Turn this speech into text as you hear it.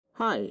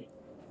Hi,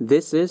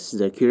 this is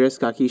the Curious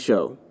Kaki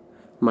Show.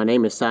 My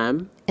name is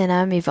Sam. And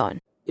I'm Yvonne.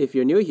 If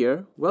you're new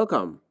here,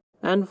 welcome.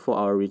 And for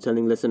our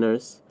returning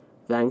listeners,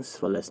 thanks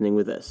for listening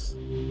with us.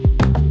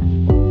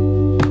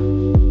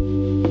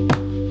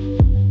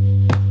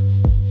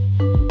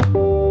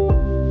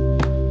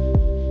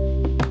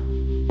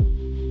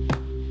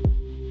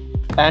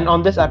 And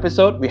on this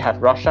episode, we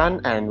have Roshan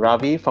and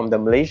Ravi from the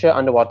Malaysia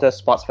Underwater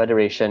Sports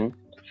Federation.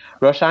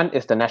 Roshan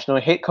is the national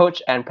head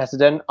coach and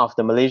president of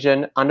the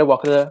Malaysian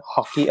Underwater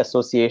Hockey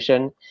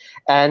Association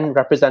and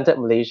represented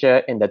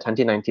Malaysia in the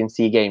 2019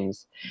 SEA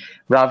Games.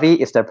 Ravi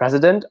is the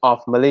president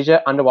of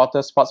Malaysia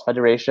Underwater Sports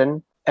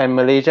Federation and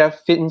Malaysia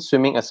Fin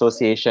Swimming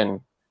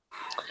Association.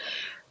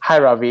 Hi,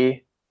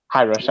 Ravi.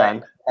 Hi,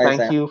 Roshan. Hi,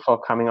 Thank Sam. you for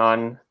coming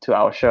on to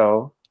our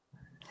show.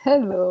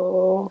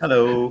 Hello.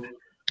 Hello.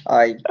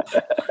 Hi.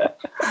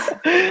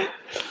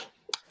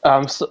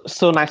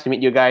 So nice to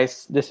meet you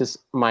guys. This is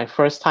my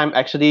first time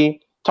actually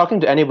talking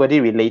to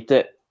anybody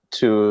related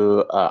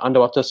to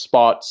underwater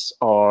sports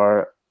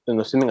or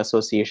swimming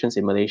associations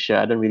in Malaysia.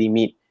 I don't really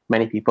meet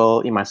many people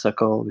in my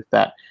circle with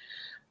that.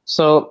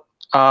 So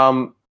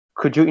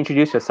could you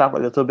introduce yourself a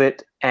little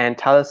bit and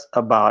tell us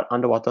about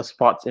underwater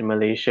sports in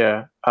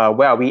Malaysia?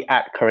 Where are we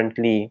at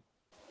currently?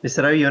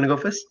 Mr. Ravi, you want to go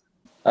first?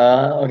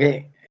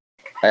 Okay.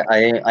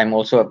 I'm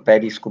also a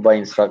PADI scuba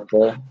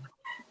instructor,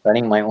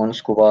 running my own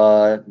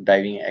scuba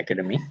diving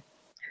academy.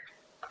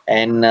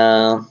 And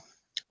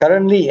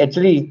currently,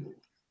 actually,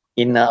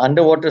 in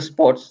underwater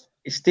sports,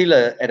 it's still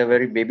at a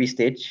very baby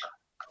stage.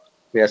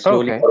 We are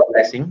slowly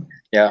progressing.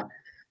 Yeah,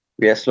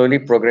 we are slowly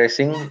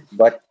progressing,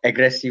 but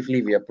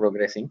aggressively we are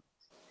progressing.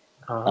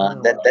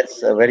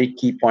 That's a very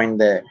key point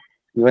there.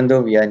 Even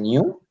though we are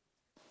new,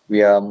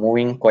 we are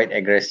moving quite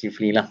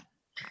aggressively lah.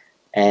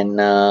 And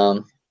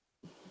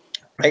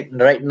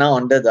right now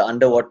under the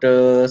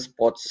underwater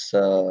sports,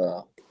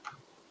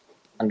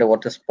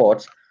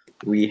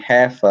 we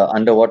have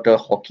underwater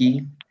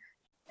hockey,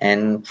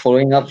 and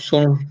following up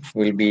soon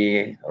will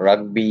be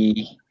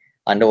rugby,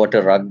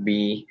 underwater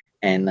rugby,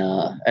 and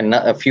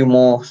a few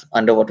more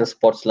underwater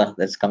sports lah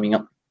that's coming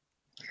up.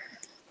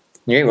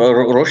 Yeah,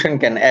 Roshan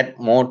can add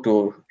more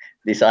to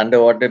this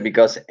underwater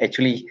because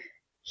actually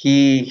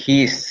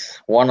he's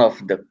one of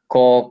the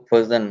core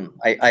person.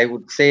 I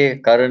would say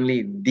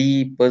currently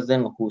the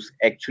person who's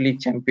actually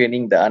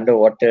championing the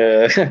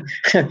underwater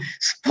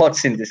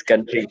sports in this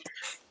country.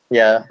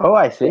 Yeah. Oh,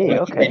 I see.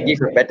 He can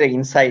give a better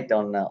insight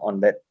on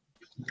that.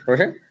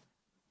 Roshan?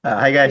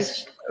 Hi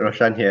guys,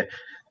 Roshan here.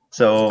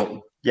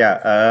 So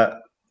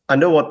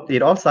underwater.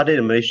 It all started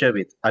in Malaysia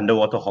with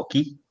underwater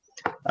hockey.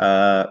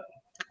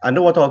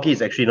 Underwater hockey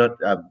is actually not.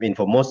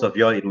 For most of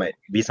y'all, it might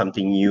be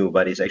something new,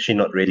 but it's actually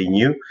not really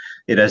new.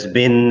 It has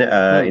been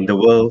in the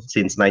world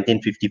since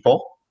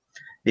 1954.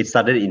 It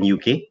started in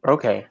UK.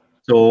 Okay.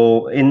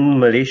 So in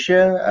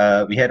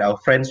Malaysia, we had our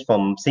friends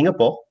from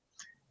Singapore.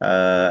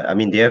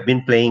 They have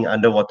been playing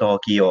underwater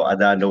hockey or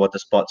other underwater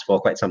sports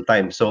for quite some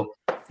time. So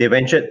they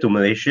ventured to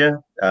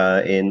Malaysia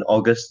in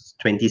August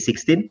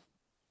 2016,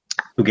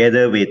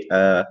 together with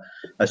a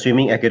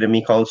swimming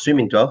academy called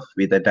Swimming 12,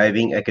 with a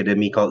diving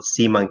academy called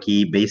Sea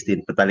Monkey, based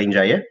in Petaling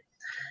Jaya.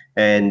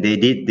 And they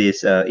did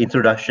this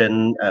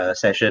introduction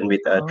session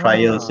with a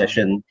trial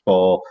session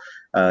for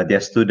their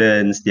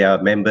students,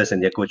 their members,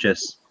 and their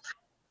coaches.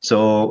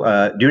 So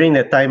during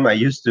that time, I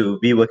used to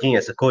be working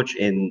as a coach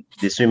in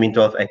the Swimming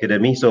 12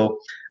 Academy. So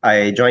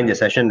I joined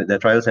the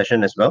trial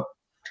session as well.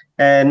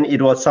 And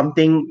it was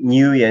something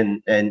new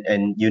and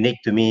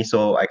unique to me.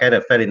 So I kind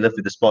of fell in love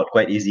with the sport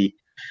quite easy.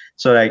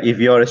 So like if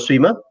you're a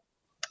swimmer,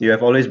 you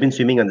have always been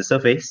swimming on the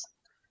surface.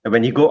 And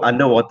when you go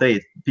underwater,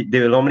 they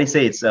will normally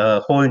say it's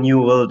a whole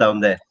new world down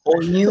there.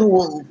 Whole new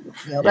world.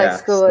 Like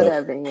scuba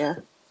diving, yeah.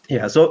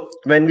 Yeah. So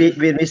when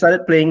we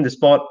started playing the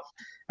sport,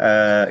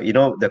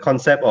 the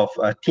concept of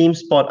a team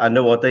sport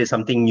underwater is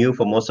something new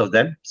for most of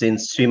them,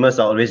 since swimmers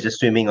are always just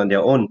swimming on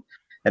their own.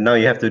 And now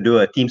you have to do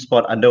a team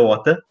sport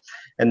underwater.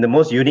 And the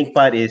most unique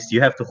part is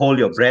you have to hold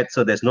your breath,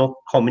 so there's no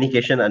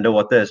communication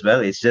underwater as well.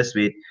 It's just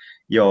with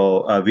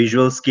your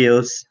visual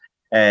skills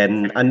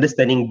and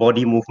understanding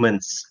body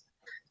movements.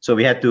 So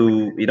we had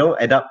to,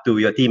 adapt to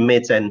your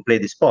teammates and play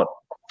the sport.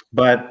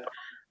 But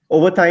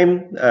over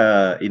time,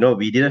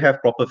 we didn't have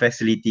proper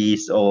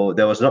facilities, or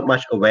there was not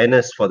much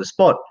awareness for the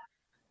sport.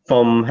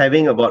 From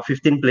having about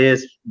 15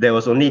 players, there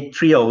was only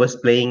 3 of us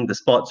playing the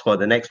sports for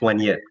the next 1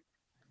 year.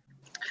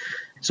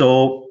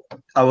 So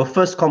our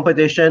first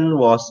competition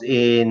was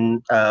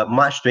in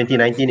March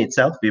 2019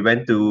 itself. We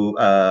went to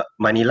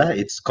Manila.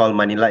 It's called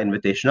Manila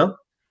Invitational.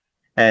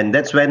 And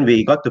that's when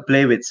we got to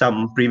play with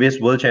some previous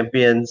world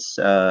champions.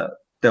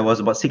 There was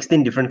about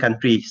 16 different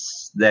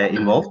countries there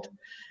involved.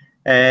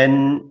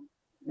 And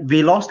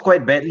we lost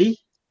quite badly.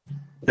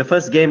 The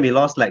first game, we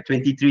lost like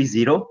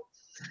 23-0.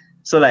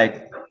 So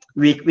like,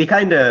 we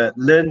kind of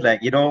learned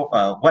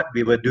what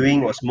we were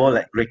doing was more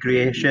like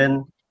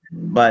recreation,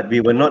 but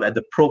we were not at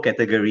the pro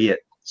category yet.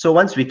 So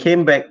once we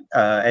came back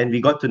and we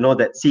got to know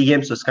that SEA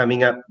Games was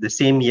coming up the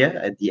same year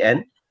at the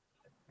end,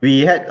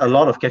 we had a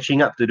lot of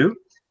catching up to do.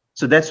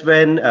 So that's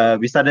when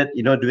we started,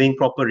 doing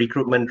proper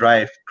recruitment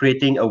drive,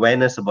 creating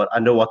awareness about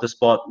underwater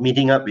sport,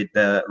 meeting up with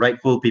the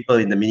rightful people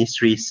in the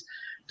ministries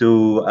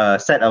to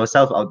set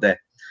ourselves out there.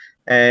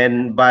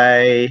 And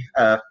by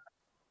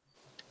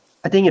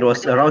I think it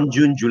was around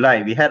June,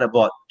 July, we had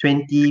about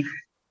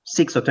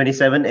 26 or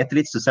 27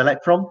 athletes to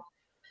select from,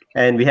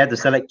 and we had to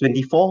select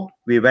 24.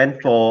 We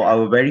went for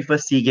our very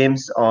first SEA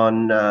Games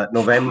on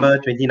November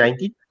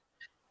 2019.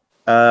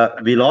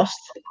 We lost.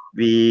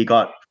 We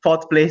got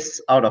fourth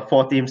place out of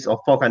 4 teams of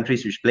 4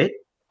 countries which played.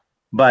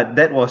 But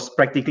that was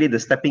practically the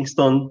stepping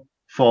stone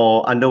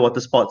for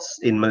underwater sports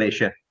in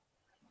Malaysia.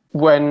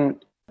 When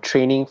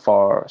training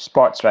for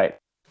sports, right?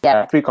 There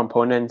are 3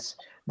 components.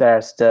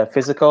 There's the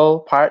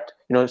physical part,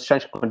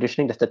 strength and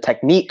conditioning. There's the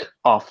technique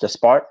of the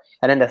sport,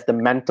 and then there's the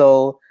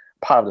mental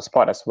part of the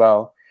sport as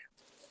well.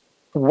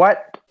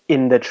 What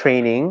in the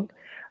training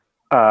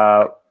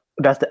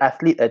does the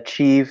athlete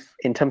achieve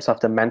in terms of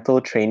the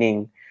mental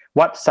training?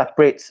 What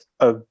separates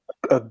a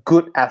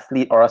good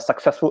athlete or a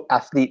successful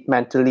athlete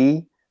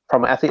mentally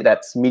from an athlete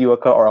that's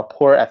mediocre or a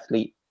poor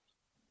athlete?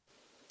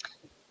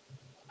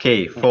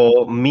 Okay,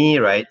 for me,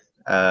 right,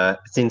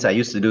 since I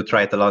used to do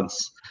triathlons,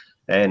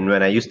 and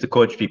when I used to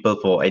coach people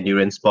for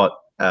endurance sport,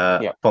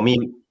 for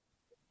me,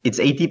 it's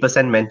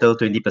 80% mental,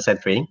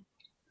 20% training.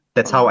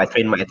 That's how I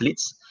train my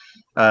athletes.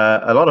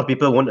 A lot of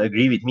people won't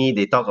agree with me.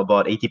 They talk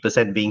about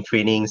 80% being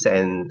trainings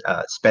and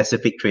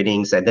specific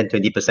trainings, and then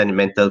 20%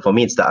 mental. For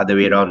me, it's the other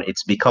way around.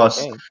 It's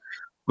because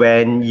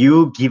when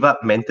you give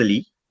up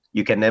mentally,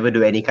 you can never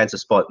do any kinds of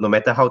sport. No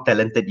matter how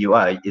talented you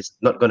are, it's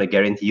not going to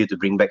guarantee you to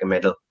bring back a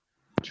medal.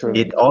 True.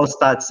 It all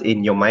starts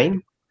in your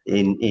mind,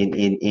 in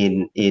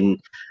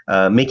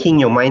making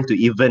your mind to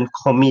even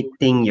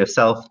committing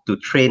yourself to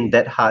train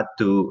that hard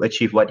to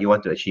achieve what you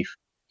want to achieve.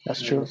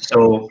 That's true.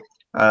 So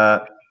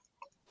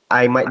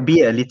I might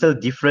be a little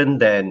different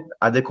than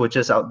other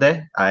coaches out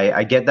there.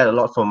 I get that a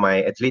lot from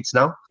my athletes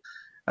now.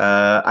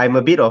 I'm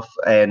a bit of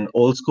an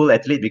old school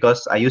athlete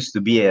because I used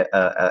to be a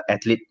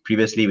athlete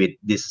previously with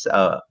these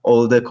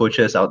older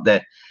coaches out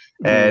there.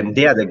 And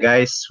they are the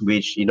guys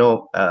which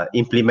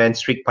implement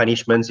strict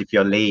punishments if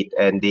you're late,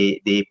 and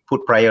they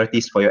put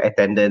priorities for your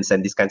attendance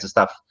and these kinds of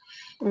stuff.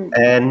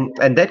 And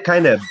that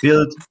kind of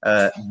build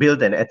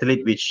an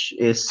athlete which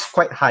is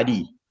quite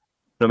hardy.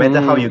 No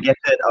matter how you get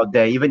hurt out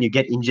there, even you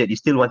get injured, you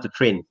still want to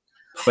train.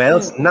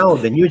 Whereas now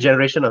the new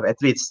generation of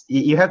athletes,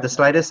 you have the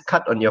slightest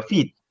cut on your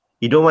feet,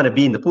 you don't want to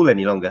be in the pool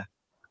any longer.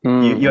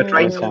 You're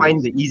trying to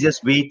find the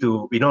easiest way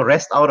to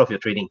rest out of your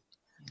training.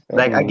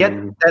 Like I get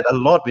that a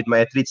lot with my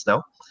athletes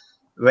now.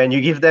 When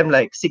you give them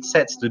like 6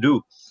 sets to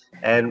do,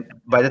 and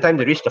by the time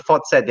they reach the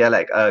 4th set, they're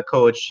like,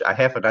 coach, I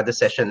have another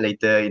session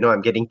later,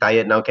 I'm getting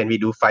tired now, can we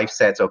do 5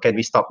 sets, or can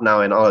we stop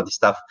now, and all of this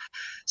stuff.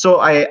 So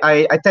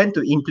I tend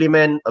to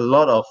implement a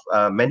lot of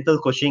mental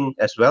coaching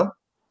as well.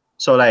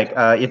 So like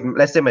if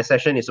let's say my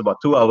session is about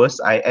 2 hours,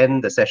 I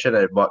end the session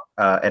at about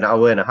an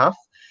hour and a half,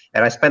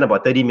 and I spend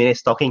about 30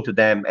 minutes talking to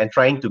them and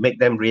trying to make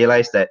them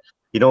realize that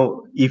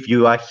if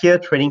you are here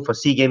training for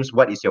SEA Games,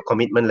 what is your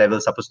commitment level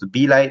supposed to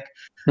be like?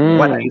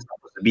 What are you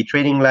supposed to be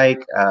training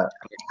like?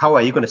 How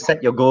are you going to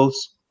set your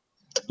goals?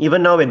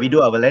 Even now when we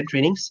do our land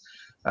trainings,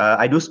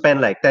 I do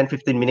spend like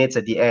 10-15 minutes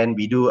at the end.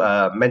 We do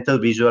mental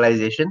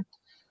visualization.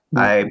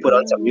 I put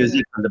on some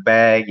music on the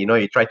back,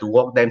 you try to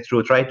walk them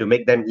through, try to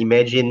make them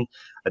imagine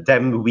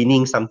them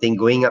winning something,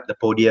 going up the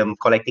podium,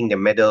 collecting their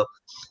medal.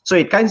 So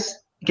it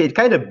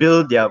kind of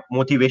build their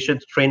motivation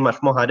to train much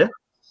more harder.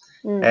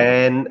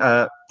 And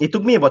it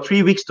took me about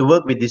 3 weeks to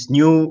work with this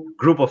new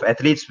group of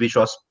athletes, which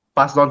was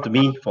passed on to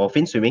me for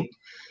fin swimming.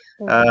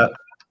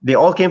 They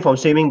all came from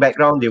swimming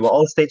background. They were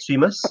all state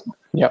swimmers.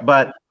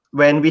 But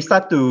when we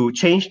start to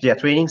change their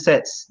training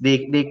sets,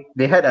 they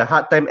had a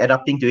hard time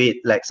adapting to it.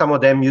 Like some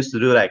of them used to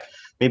do like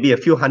maybe a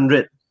few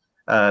hundred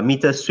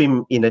meters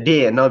swim in a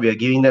day, and now we are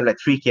giving them like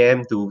 3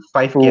 km to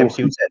 5 km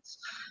swim sets.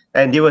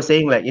 And they were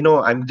saying like,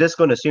 I'm just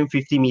going to swim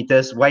 50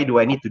 meters. Why do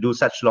I need to do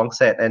such long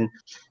set? And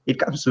it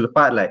comes to the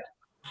part like,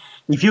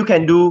 if you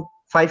can do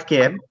 5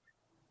 km,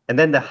 and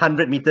then the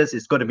 100 meters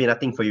is going to be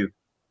nothing for you.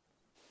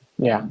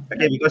 Yeah.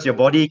 Okay, because your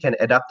body can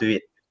adapt to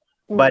it.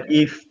 But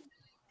if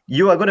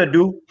you are going to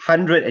do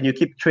 100 and you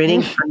keep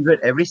training 100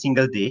 every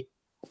single day,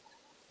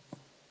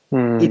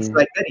 it's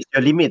like that is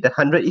your limit. The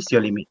 100 is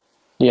your limit.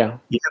 Yeah.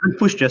 You haven't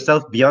pushed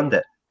yourself beyond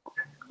that.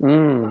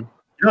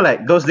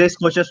 Like those days,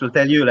 coaches will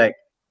tell you like,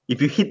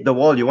 if you hit the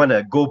wall, you want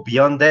to go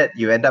beyond that,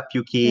 you end up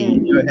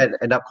puking, you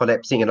end up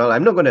collapsing and all.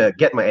 I'm not going to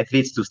get my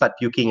athletes to start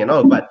puking and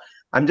all, but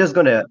I'm just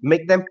going to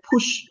make them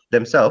push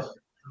themselves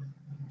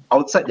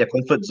outside their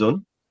comfort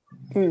zone.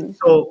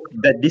 So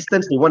that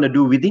distance they want to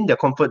do within their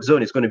comfort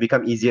zone is going to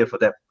become easier for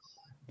them.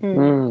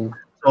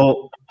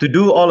 So to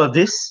do all of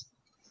this,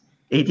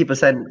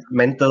 80%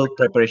 mental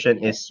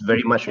preparation is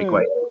very much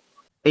required.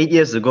 8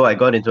 years ago, I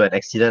got into an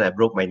accident. I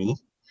broke my knee,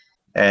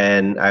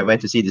 and I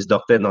went to see this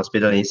doctor in the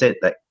hospital, and he said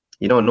like,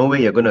 no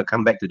way you're going to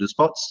come back to do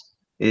sports.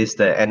 It's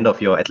the end of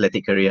your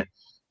athletic career.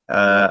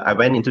 I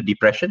went into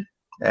depression,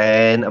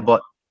 and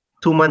about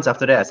 2 months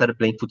after that, I started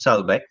playing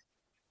futsal back.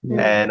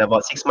 And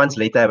about 6 months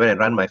later, I went and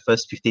ran my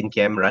first 15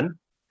 km run.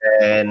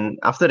 And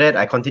after that,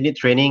 I continued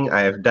training.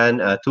 I've done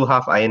 2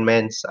 half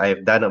Ironmans.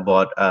 I've done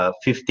about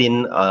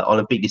 15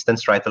 Olympic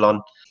distance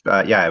triathlon.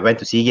 I went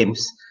to SEA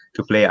Games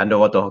to play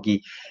underwater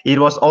hockey. It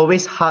was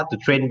always hard to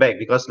train back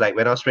because, like,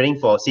 when I was training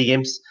for SEA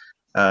Games,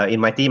 in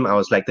my team, I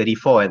was like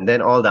 34, and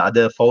then all the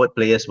other forward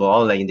players were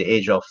all like in the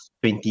age of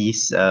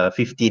 20s,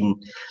 15,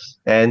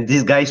 and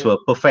these guys were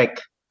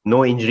perfect,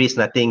 no injuries,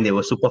 nothing. They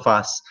were super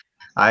fast.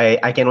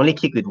 I can only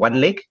kick with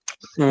one leg,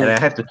 and I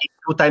have to kick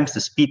 2 times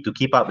the speed to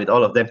keep up with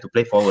all of them to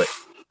play forward.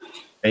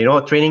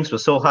 And trainings were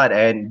so hard,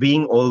 and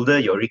being older,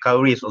 your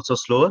recovery is also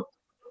slower.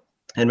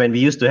 And when we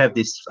used to have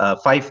these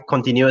 5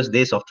 continuous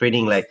days of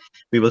training, like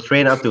we will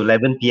train up to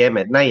 11 p.m.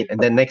 at night, and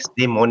then next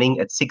day morning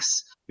at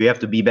 6, we have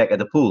to be back at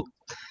the pool.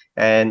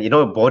 And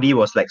body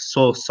was like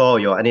so sore,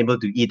 you're unable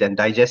to eat and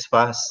digest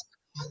fast.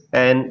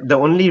 And the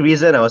only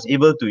reason I was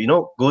able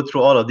to go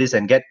through all of this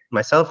and get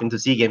myself into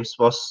SEA Games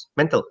was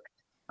mental.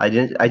 I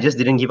just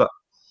didn't give up.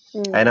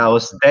 And I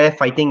was there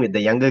fighting with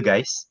the younger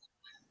guys.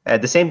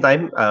 At the same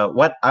time,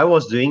 what I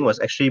was doing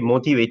was actually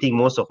motivating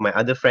most of my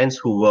other friends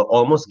who were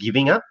almost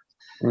giving up.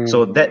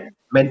 So that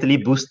mentally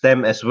boosts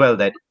them as well,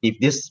 that if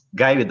this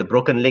guy with the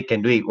broken leg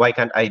can do it, why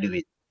can't I do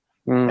it?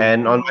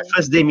 And on my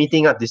first day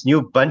meeting up this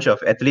new bunch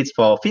of athletes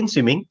for fin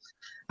swimming,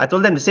 I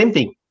told them the same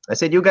thing. I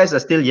said, you guys are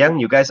still young.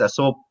 You guys are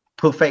so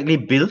perfectly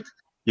built.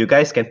 You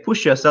guys can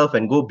push yourself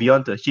and go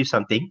beyond to achieve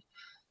something.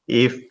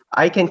 If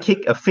I can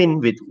kick a fin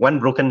with one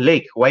broken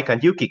leg, why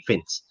can't you kick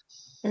fins?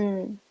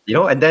 And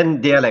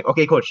then they are like,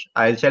 okay, coach,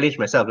 I'll challenge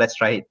myself. Let's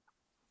try it.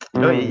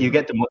 You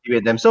get to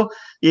motivate them. So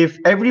if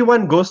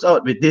everyone goes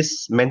out with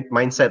this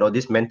mindset or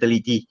this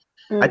mentality,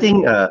 I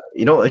think,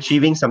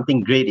 achieving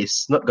something great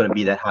is not going to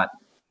be that hard.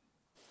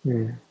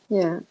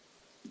 Yeah.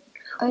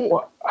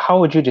 How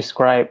would you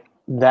describe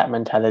that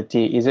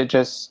mentality? Is it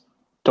just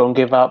don't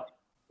give up?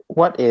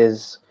 What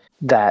is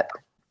that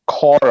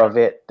core of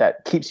it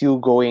that keeps you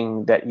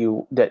going, that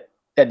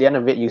at the end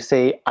of it you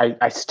say,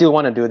 I still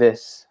want to do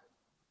this?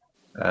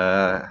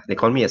 They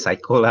call me a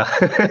psycho lah.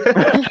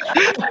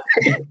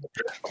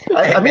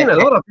 I mean, a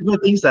lot of people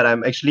think that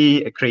I'm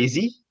actually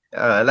crazy.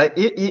 Like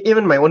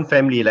even my own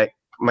family, like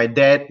my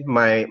dad,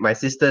 my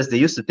sisters, they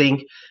used to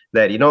think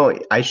that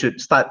I should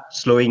start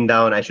slowing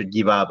down. I should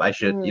give up. I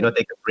should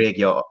take a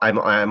break. I'm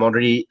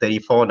already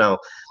 34 now,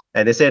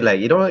 and they said, like,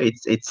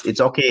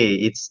 it's okay.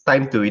 It's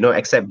time to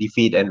accept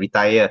defeat and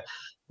retire.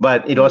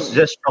 But it was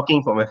just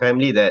shocking for my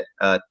family that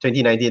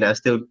 2019 I was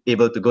still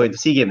able to go into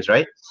SEA Games,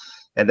 right?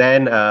 And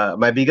then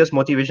my biggest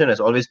motivation has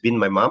always been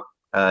my mom.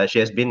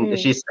 She's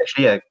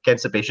actually a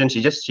cancer patient.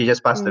 She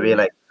just passed away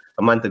like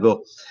a month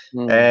ago.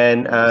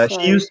 And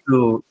she used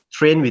to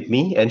train with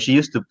me, and she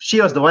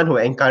was the one who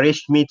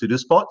encouraged me to do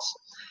sports.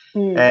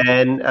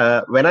 And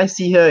when I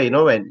see her,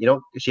 when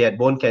she had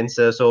bone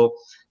cancer, so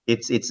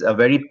it's a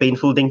very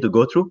painful thing to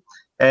go through.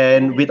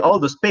 And with all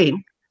this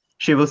pain,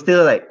 she will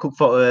still like cook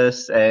for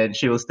us, and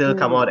she will still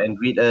come out and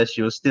greet us.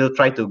 She will still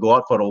try to go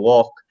out for a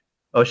walk,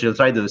 or she'll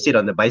try to sit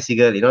on the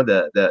bicycle,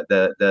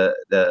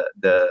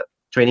 the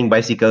training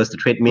bicycles, the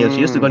treadmill. She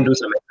used to go and do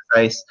some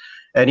exercise.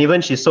 And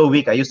even she's so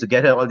weak, I used to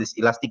get her all this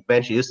elastic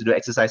band. She used to do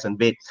exercise on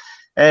bed.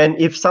 And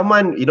if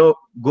someone,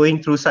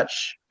 going through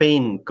such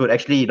pain could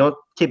actually,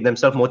 keep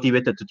themselves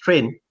motivated to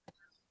train,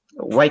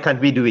 why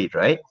can't we do it,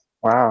 right?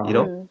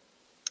 Wow.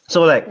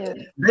 So like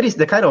that is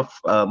the kind of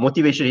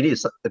motivation it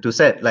is to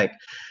set. Like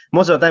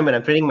most of the time when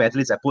I'm training my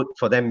athletes, I put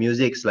for them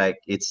musics like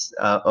it's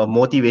a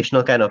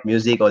motivational kind of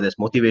music, or there's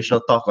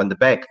motivational talk on the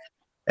back,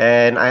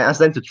 and I ask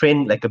them to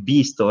train like a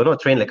beast, or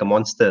not train like a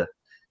monster.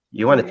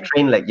 You want to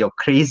train like you're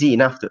crazy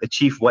enough to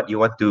achieve what you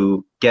want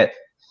to get.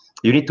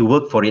 You need to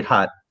work for it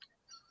hard.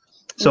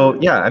 So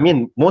I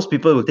mean, most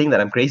people will think that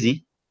I'm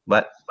crazy,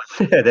 but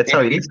that's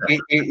how it is.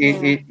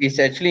 It's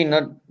actually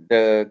not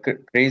the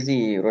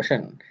crazy,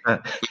 Roshan.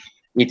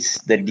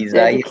 It's the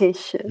desire.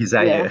 Dedication.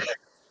 Desire. Yeah.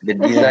 The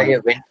desire.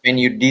 When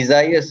you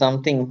desire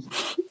something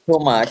so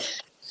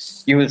much,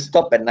 you will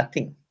stop at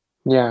nothing.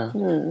 Yeah.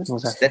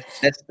 Exactly.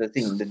 That's the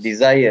thing. The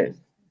desire.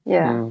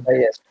 Yeah.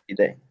 Desire has to be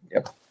there.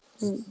 Yep.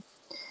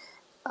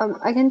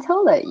 I can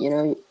tell that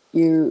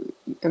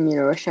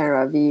Roshan and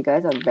Ravi, you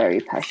guys are very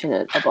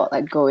passionate about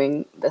like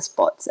going the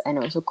sports and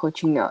also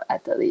coaching your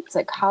athletes.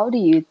 Like, how do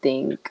you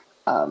think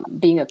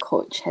being a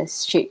coach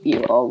has shaped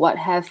you, or what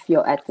have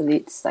your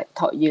athletes like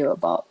taught you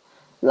about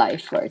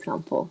life, for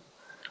example?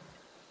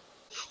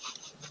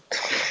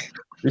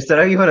 Mr.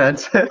 Ravi, you want to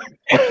answer?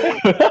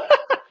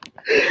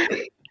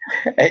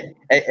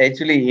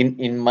 Actually,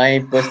 in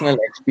my personal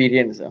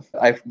experience,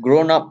 I've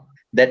grown up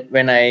that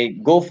when I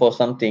go for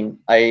something,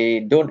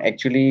 I don't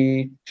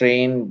actually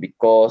train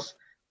because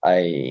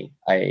I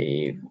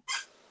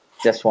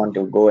just want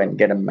to go and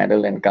get a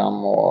medal and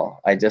come, or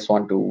I just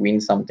want to win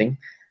something.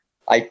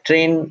 I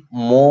train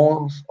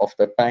most of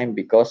the time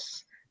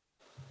because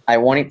I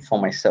want it for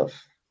myself.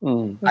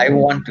 I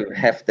want to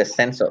have the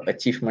sense of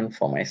achievement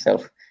for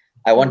myself.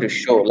 I want to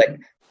show,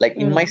 like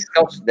in my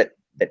scouts, that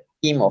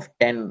team of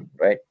 10,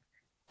 right?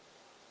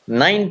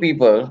 9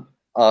 people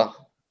are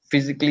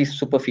physically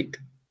super fit.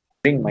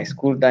 during my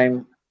school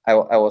time, I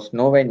was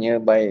nowhere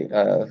nearby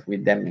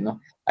with them.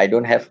 I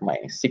don't have my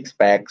six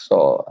packs,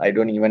 or I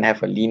don't even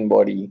have a lean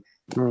body.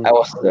 I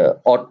was the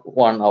odd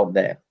one out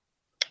there.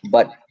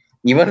 But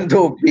even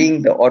though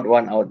being the odd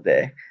one out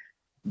there,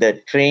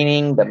 the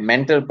training, the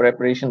mental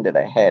preparation that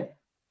I had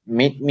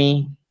made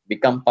me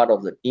become part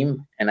of the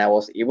team, and I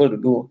was able to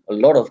do a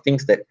lot of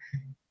things that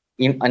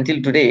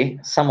until today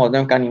some of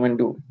them can't even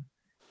do.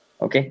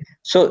 Okay,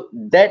 so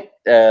that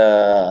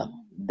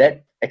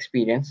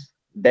experience,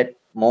 that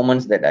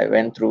moments that I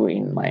went through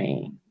in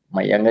my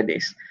younger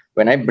days,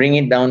 when I bring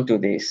it down to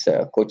this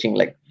coaching,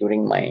 like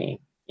during my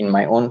in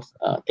my own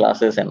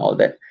classes and all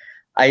that,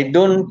 I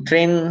don't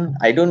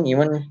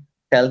even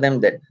tell them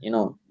that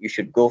you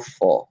should go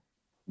for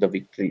the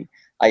victory.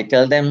 I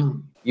tell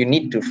them you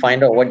need to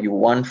find out what you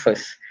want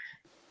first.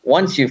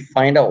 Once you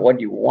find out what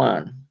you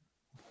want,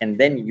 and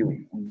then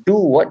you do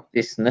what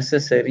is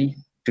necessary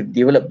to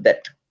develop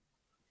that,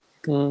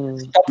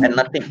 stop at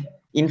nothing.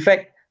 In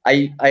fact,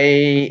 I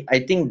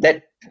think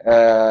that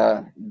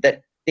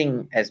that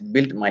thing has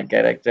built my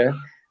character.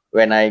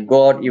 When I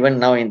go out, even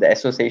now in the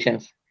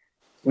associations,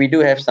 we do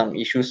have some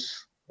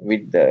issues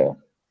with the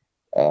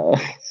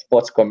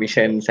sports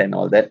commissions and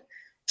all that.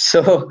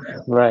 So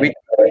Right.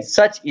 with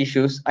such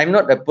issues, I'm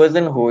not a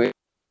person who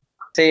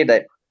say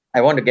that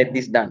I want to get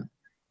this done,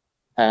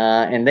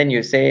 and then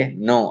you say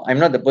no. I'm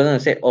not the person who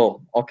say,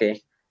 oh,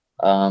 okay,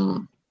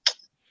 um,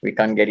 we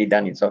can't get it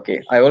done, it's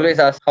okay. I always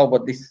ask, how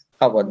about this,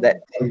 how about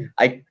that?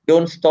 I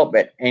don't stop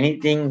at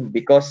anything,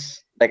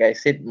 because like I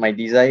said, my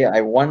desire,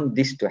 I want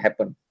this to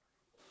happen.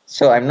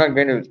 So I'm not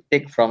going to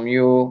take from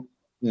you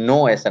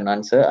no as an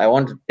answer. I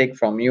want to take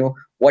from you,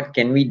 what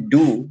can we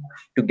do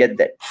to get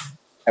that?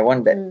 I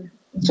want that.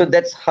 So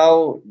that's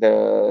how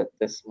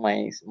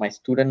my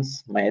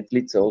students, my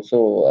athletes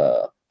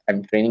also,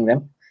 I'm training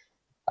them.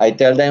 I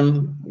tell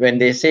them, when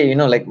they say,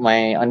 like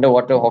my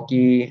underwater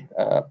hockey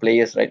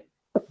players, right?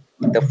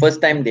 The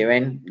first time they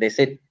went, they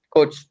said,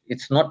 coach,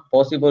 it's not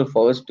possible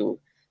for us to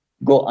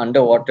go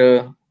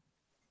underwater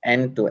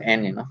end to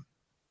end.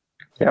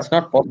 It's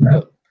not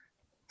possible.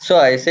 So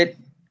I said,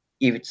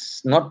 if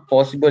it's not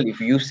possible,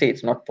 if you say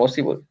it's not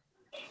possible,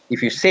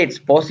 if you say it's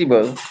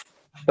possible,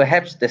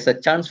 perhaps there's a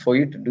chance for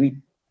you to do it.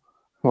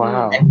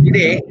 Wow.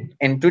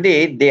 And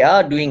today they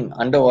are doing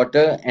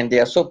underwater, and they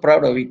are so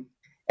proud of it.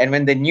 And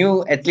when the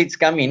new athletes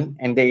come in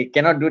and they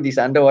cannot do this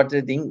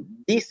underwater thing,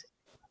 these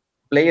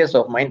players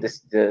of mine,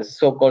 the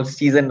so-called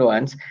seasoned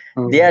ones,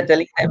 they are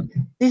telling them,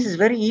 this is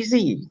very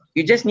easy.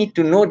 You just need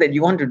to know that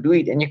you want to do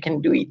it, and you can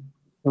do it.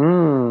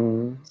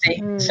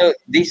 See, so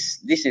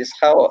this is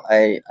how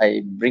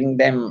I bring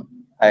them.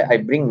 I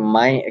bring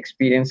my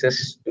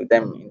experiences to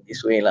them in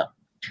this way, lah.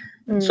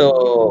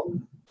 So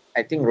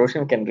I think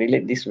Roshan can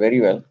relate this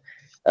very well.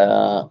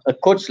 A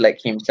coach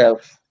like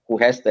himself, who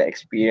has the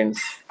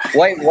experience.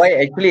 Why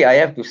actually I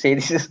have to say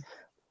this is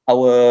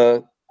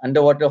our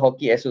Underwater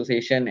Hockey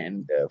Association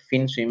and the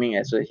Fin Swimming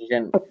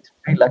Association is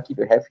very lucky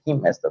to have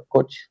him as the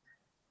coach.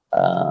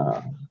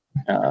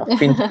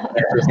 Fin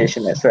Swimming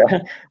Association as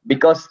well,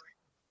 because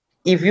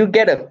if you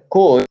get a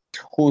coach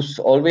who's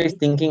always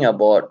thinking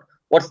about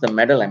what's the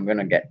medal I'm going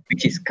to get,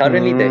 which is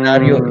currently the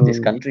scenario in this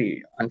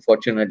country,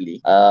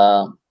 unfortunately,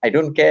 I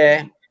don't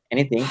care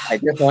anything. I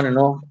just want to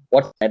know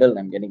what medal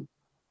I'm getting.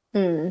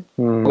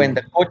 When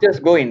the coaches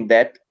go in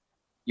that,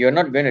 you're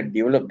not going to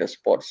develop the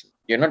sports.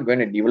 You're not going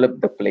to develop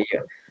the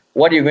player.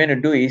 What you're going to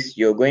do is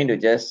you're going to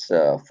just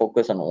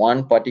focus on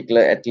one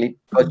particular athlete,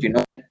 because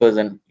that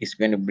person is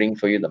going to bring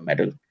for you the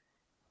medal.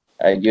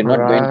 You're not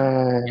going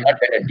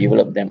to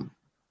develop them.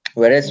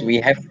 Whereas we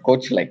have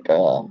coach like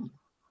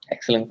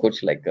excellent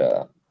coach like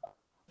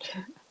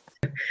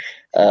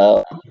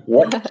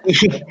what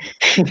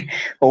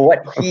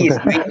he is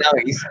doing now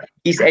is,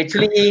 he's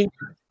actually,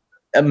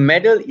 a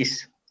medal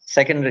is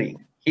secondary.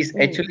 He's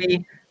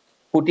actually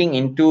putting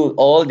into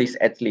all these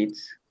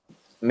athletes,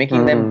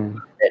 making them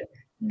that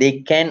they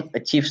can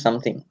achieve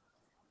something,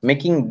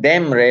 making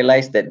them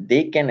realize that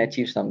they can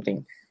achieve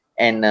something,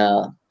 and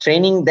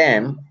training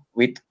them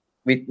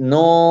with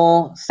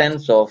no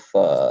sense of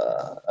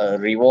a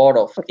reward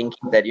of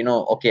thinking that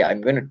okay, I'm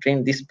going to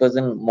train this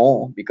person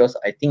more because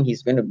I think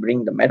he's going to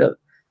bring the medal.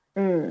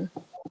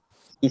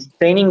 He's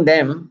training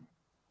them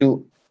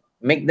to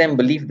make them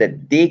believe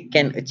that they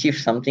can achieve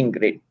something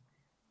great.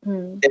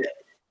 The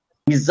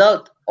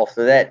result of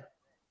that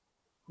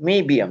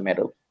may be a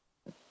medal,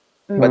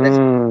 but that's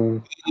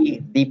the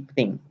deep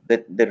thing,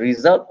 that the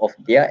result of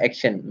their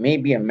action may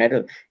be a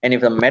medal, and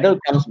if a medal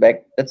comes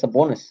back, that's a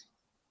bonus.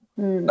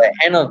 By the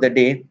end of the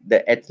day,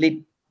 the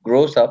athlete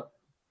grows up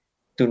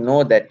to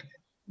know that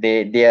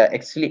they are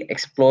actually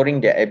exploring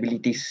their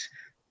abilities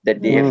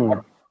that they have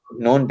not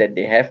known that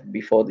they have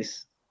before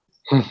this.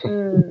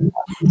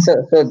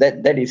 So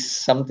that is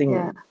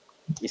something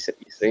is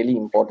really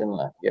important,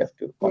 lah. You have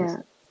to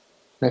consider.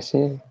 I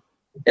see.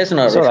 Yes,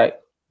 no, So Roshan.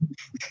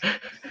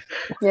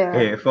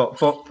 Okay,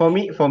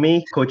 for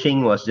me,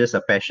 coaching was just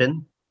a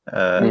passion.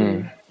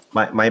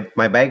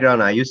 My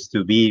background, I used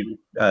to be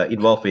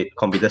involved with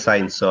computer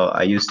science, so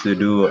I used to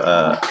do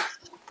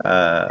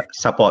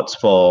supports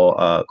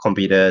for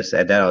computers,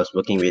 and then I was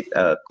working with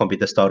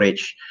computer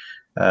storage.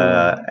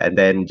 And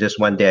then just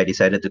one day I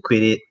decided to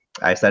quit it.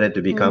 I started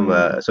to become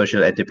a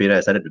social entrepreneur.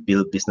 I started to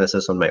build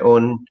businesses on my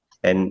own.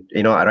 And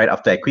right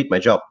after I quit my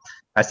job,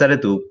 I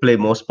started to play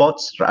more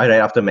sports right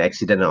after my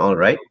accident and all,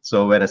 right?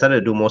 So when I started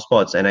to do more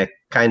sports, and I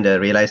kind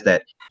of realized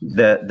that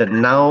the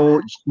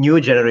now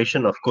new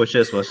generation of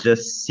coaches was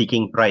just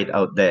seeking pride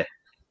out there.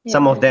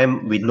 Some of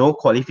them with no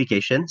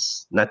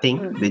qualifications,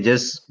 nothing. They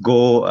just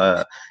go,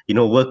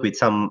 work with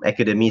some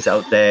academies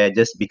out there,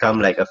 just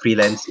become like a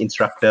freelance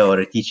instructor or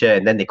a teacher,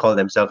 and then they call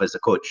themselves as a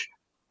coach.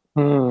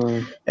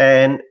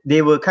 And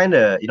they were kind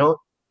of,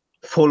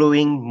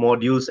 following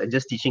modules and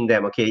just teaching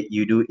them, okay,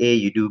 you do A,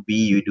 you do B,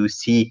 you do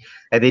C,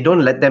 and they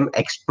don't let them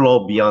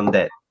explore beyond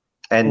that.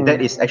 And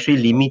that is actually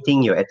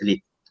limiting your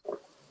athlete.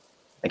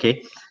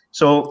 Okay.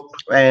 So,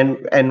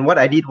 and what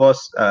I did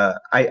was,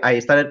 I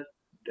started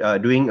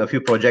doing a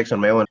few projects on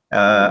my own.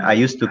 I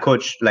used to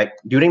coach, like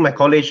during my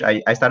college,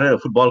 I started a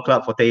football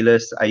club for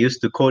tailors. I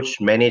used to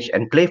coach, manage,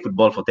 and play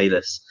football for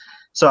tailors.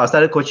 So I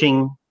started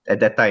coaching at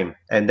that time.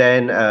 And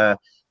then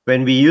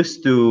when we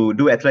used to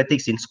do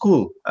athletics in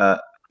school,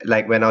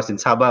 like when I was in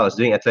Sabah, I was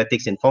doing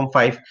athletics in Form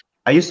 5.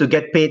 I used to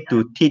get paid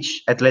to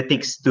teach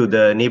athletics to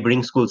the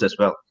neighboring schools as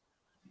well.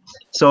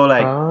 So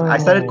like I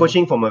started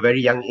coaching from a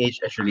very young age,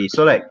 actually.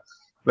 So like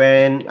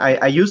when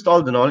I used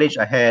all the knowledge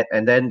I had,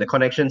 and then the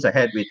connections I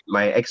had with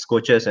my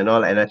ex-coaches and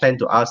all, and I tend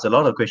to ask a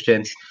lot of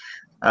questions.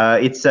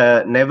 It's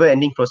a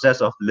never-ending process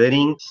of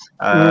learning.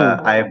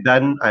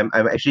 I'm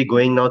actually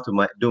going now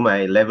to do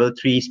my level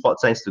 3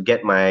 sports science to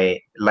get my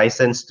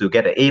license, to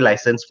get an A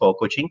license for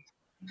coaching.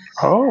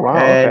 Oh wow!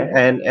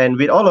 And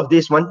with all of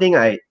this, one thing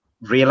I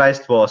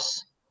realized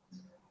was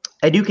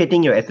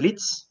educating your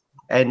athletes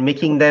and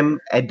making them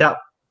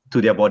adapt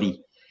to their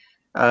body.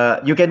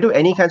 You can do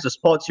any kinds of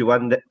sports you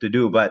want to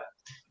do, but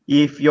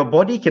if your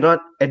body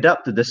cannot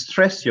adapt to the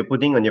stress you're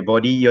putting on your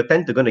body, you're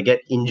tend to going to get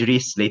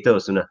injuries later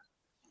or sooner.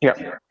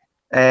 Yeah.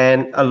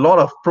 And a lot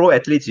of pro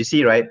athletes, you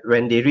see, right,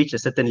 when they reach a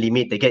certain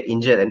limit, they get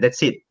injured, and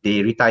that's it.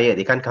 They retire.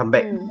 They can't come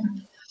back.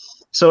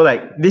 So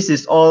like this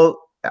is all,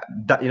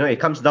 it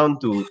comes down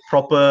to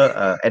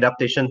proper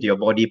adaptation to your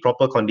body,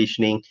 proper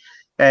conditioning.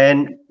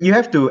 And you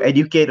have to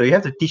educate, or you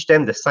have to teach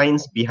them the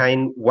science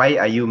behind why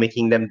are you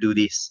making them do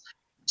this.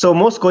 So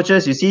most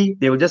coaches, you see,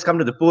 they will just come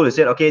to the pool and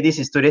say, okay, this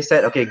is today's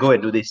set. Okay, go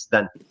and do this,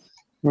 done.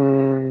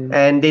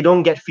 And they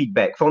don't get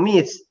feedback. For me,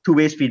 it's two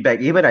ways feedback.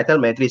 Even I tell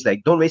my athletes,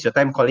 like, don't waste your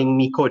time calling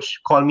me coach.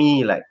 Call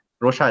me like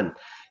Roshan.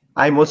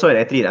 I'm also an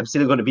athlete. I'm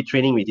still going to be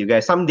training with you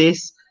guys. Some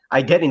days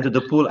I get into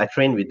the pool, I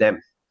train with them.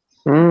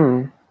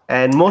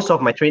 And most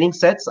of my training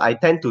sets, I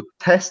tend to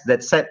test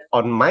that set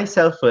on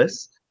myself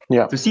first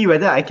to see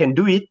whether I can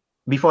do it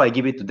before I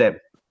give it to them.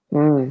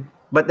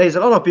 But there's a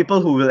lot of people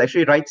who will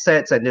actually write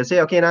sets and they'll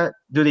say, okay, now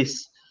do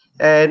this.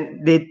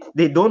 And they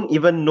don't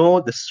even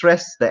know the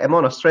stress, the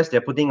amount of stress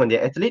they're putting on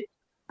their athlete.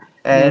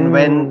 And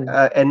when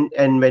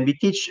when we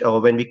teach or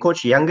when we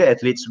coach younger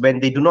athletes, when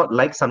they do not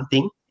like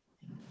something,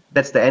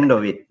 that's the end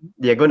of it.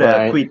 They're going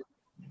to quit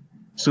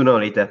sooner or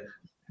later.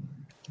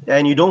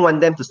 And you don't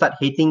want them to start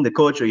hating the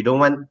coach, or you don't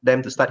want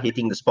them to start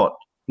hating the sport.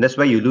 That's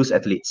where you lose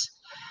athletes.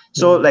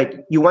 So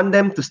like you want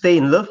them to stay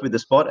in love with the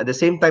sport. At the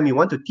same time, you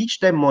want to teach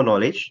them more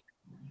knowledge.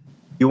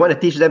 You want to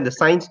teach them the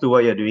science to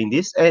why you're doing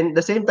this. And at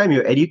the same time,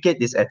 you educate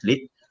this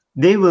athlete.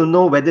 They will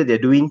know whether they're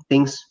doing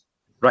things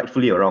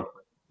rightfully or wrong.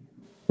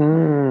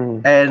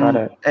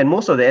 And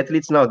most of the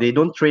athletes now, they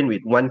don't train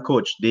with one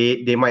coach.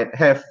 They might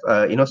have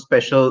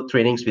special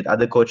trainings with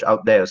other coach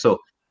out there. So,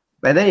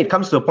 and then it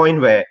comes to a point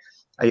where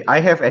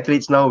I have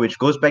athletes now which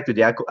goes back to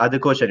the other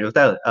coach and you'll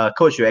tell,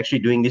 coach, you're actually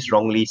doing this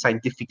wrongly.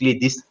 Scientifically,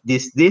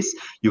 this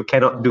you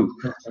cannot do.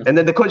 And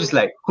then the coach is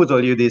like, who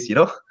told you this,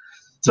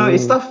 So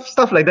it's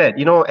stuff like that,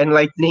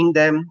 enlightening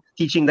them,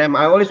 teaching them.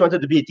 I always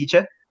wanted to be a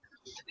teacher.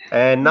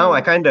 And now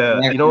I kind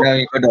of, now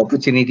you got the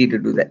opportunity to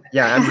do that.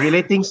 Yeah, I'm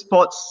relating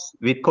sports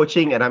with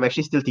coaching, and I'm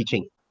actually still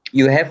teaching.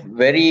 You have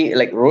very,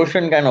 like,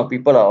 Roshan kind of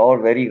people are all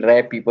very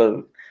rare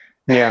people.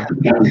 Yeah.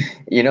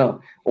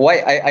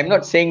 Why I'm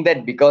not saying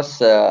that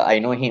because I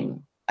know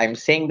him. I'm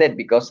saying that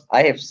because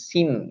I have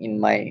seen in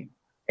my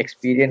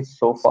experience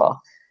so far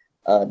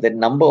the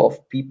number of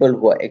people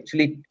who are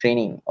actually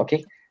training.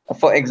 Okay,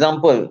 for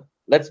example,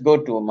 let's go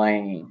to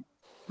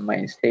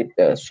my state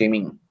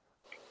swimming.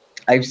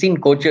 I've seen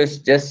coaches,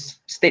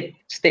 just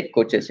state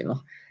coaches.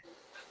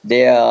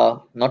 They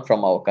are not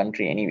from our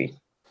country anyway.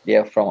 They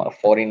are from a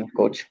foreign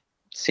coach,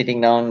 sitting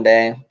down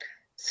there.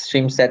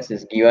 Swim sets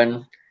is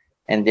given,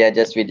 and they are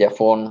just with their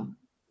phone.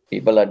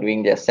 People are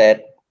doing their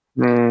set.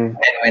 And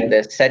when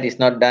the set is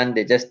not done,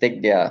 they just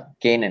take their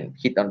cane and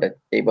hit on the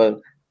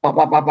table. Pop,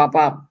 pop, pop, pop,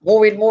 pop.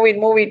 Move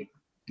it.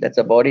 That's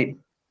about it.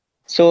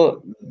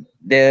 So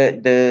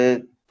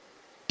the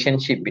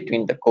relationship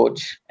between the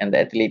coach and the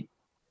athlete,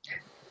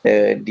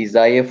 the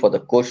desire for the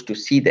coach to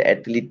see the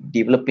athlete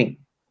developing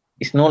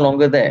is no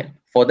longer there.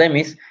 For them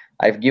is,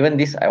 I've given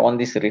this, I want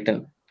this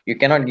written. You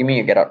cannot give me,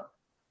 you get out.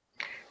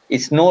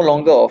 It's no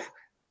longer of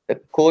the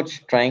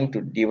coach trying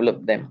to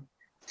develop them.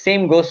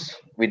 Same goes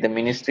with the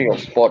Ministry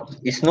of Sports.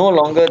 It's no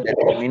longer that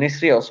the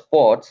Ministry of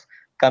Sports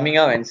coming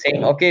out and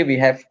saying, okay, we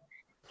have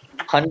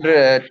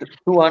 200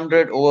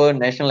 over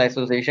national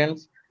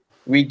associations.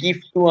 We give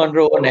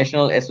 200 over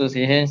national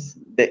associations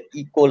the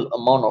equal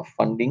amount of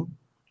funding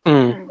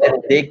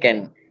that they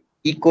can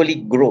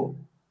equally grow.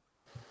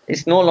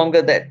 It's no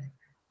longer that.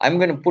 I'm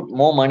going to put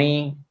more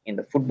money in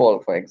the football,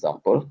 for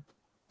example,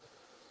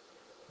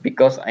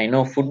 because I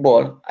know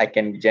football, I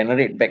can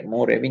generate back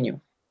more revenue.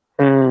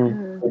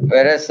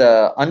 Whereas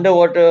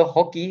underwater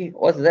hockey,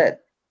 what's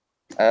that?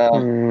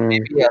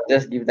 Maybe I'll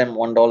just give them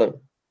 $1.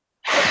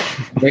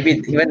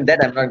 Maybe even that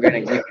I'm not going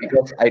to give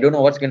because I don't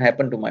know what's going to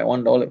happen to my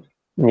 $1.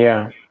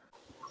 Yeah.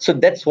 So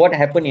that's what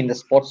happened in the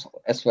sports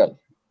as well.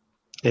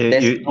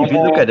 There's If no you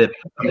look more at the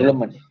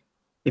development.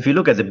 if you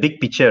look at the big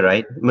picture,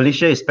 right,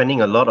 Malaysia is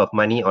spending a lot of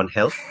money on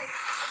health.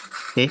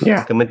 Okay,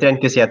 Yeah. Kementerian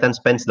Kesihatan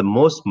spends the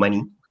most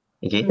money.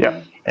 Okay,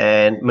 Yeah.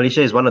 and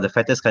Malaysia is one of the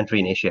fattest country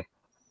in Asia.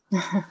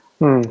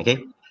 Okay,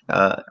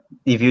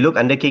 if you look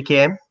under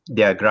KKM,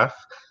 their graph,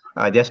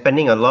 they're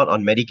spending a lot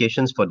on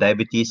medications for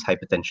diabetes,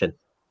 hypertension,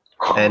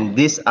 and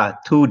these are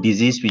two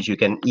diseases which you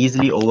can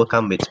easily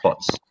overcome with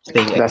sports,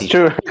 staying That's active.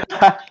 true.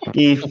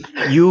 If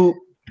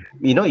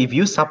if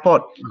you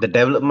support the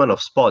development of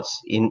sports,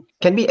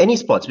 can be any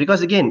sports,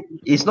 because again,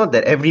 it's not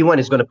that everyone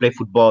is going to play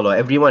football or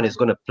everyone is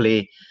going to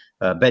play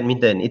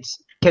badminton. It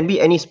can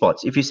be any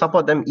sports. If you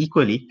support them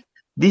equally,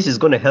 this is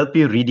going to help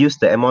you reduce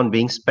the amount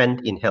being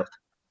spent in health.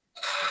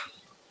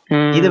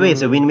 Either way,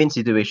 it's a win-win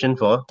situation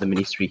for the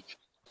ministry.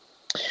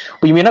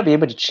 We may not be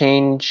able to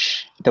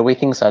change the way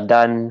things are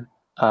done,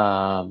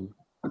 in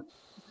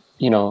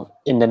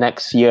the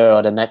next year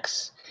or the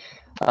next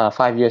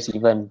 5 years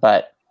even,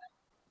 but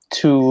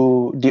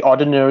to the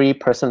ordinary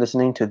person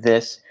listening to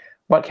this,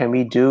 what can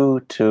we do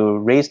to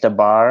raise the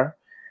bar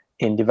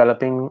in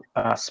developing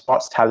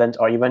sports talent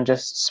or even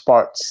just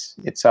sports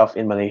itself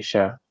in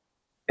Malaysia?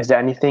 Is there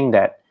anything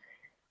that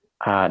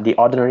the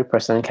ordinary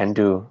person can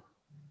do?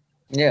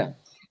 Yeah.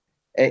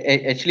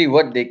 Actually,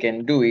 what they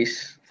can do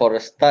is, for a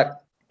start,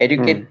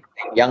 educate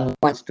young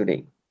ones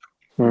today.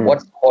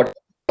 What sport is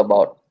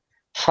about,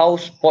 how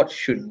sports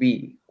should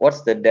be,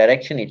 what's the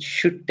direction it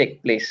should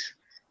take place.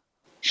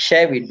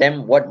 Share with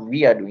them what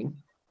we are doing.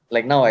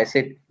 Like now I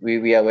said,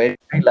 we are very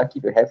lucky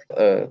to have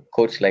a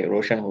coach like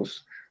Roshan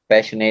who's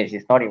passionate.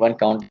 He's not even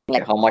counting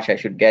like how much I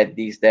should get,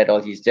 this, that,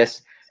 or he's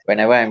just,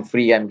 whenever I'm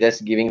free, I'm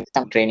just giving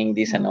some training,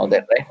 this and all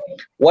that, right?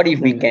 What if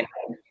we can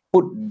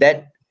put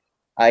that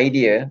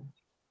idea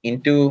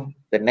into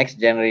the next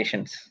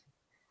generations?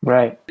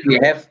 Right. We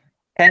have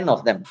 10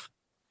 of them.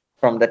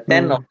 From the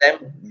 10 of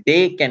them,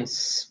 they can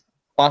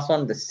pass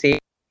on the same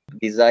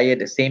desire,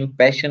 the same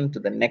passion to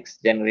the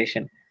next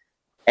generation.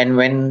 And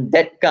when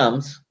that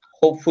comes,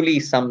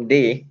 hopefully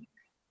someday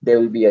there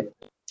will be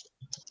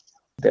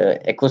the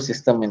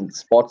ecosystem in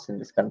sports in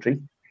this country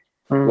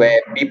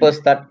where people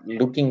start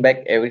looking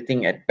back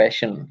everything at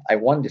passion. I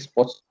want the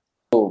sports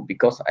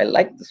because I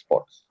like the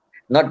sports,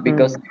 not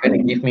because it's going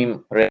to give me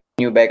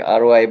revenue back,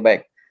 ROI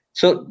back.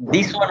 So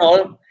this one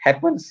all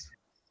happens.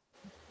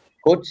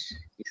 Coach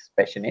is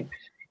passionate,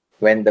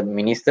 when the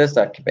ministers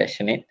are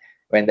passionate,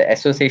 when the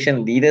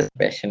association leaders are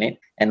passionate.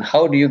 And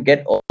how do you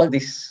get all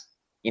this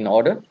in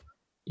order?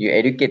 You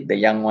educate the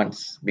young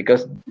ones,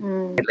 because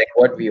like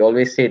what we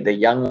always say, the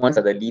young ones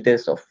are the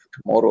leaders of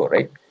tomorrow,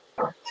 right?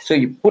 So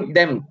you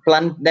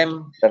plant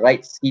them the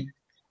right seed,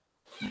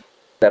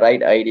 the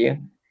right idea,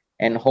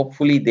 and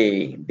hopefully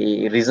they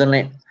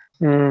resonate.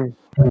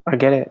 I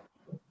get it.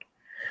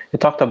 You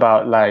talked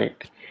about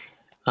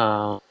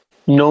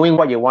knowing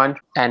what you want,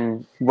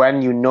 and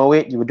when you know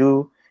it, you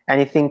do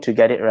anything to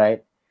get it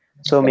right.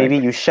 So maybe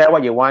you share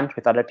what you want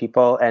with other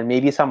people, and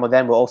maybe some of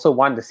them will also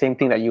want the same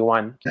thing that you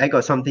want. I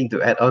got something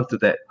to add on to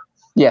that.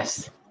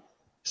 Yes.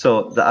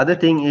 So the other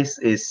thing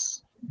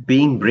is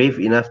being brave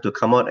enough to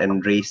come out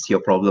and raise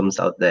your problems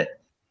out there.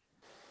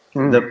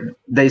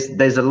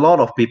 There's a lot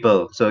of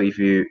people. So if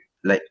you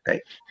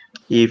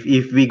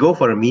if we go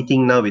for a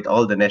meeting now with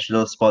all the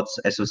national sports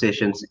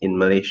associations in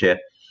Malaysia,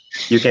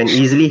 you can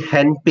easily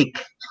handpick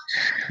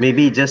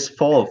maybe just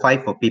 4 or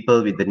 5 of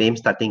people with the name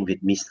starting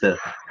with Mr.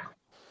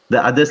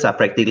 The others are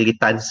practically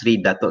Tan Sri,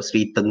 Dato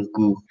Sri,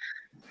 Tengku,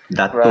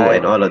 Dato,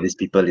 and all of these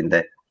people in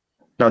there.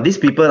 Now, these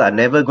people are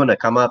never going to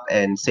come up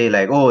and say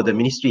like, oh, the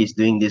ministry is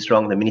doing this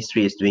wrong, the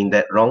ministry is doing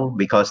that wrong,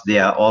 because they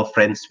are all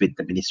friends with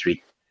the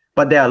ministry.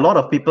 But there are a lot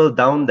of people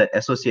down the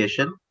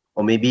association,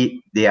 or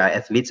maybe they are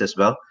athletes as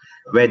well,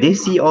 where they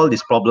see all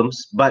these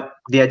problems, but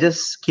they are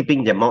just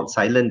keeping their mouth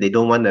silent. They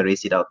don't want to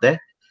raise it out there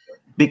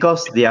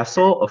because they are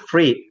so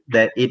afraid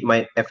that it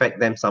might affect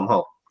them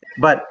somehow.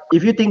 But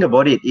if you think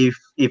about it,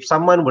 if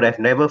someone would have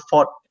never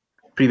fought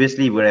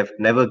previously, would have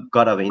never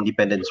got our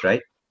independence,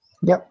 right?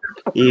 Yep.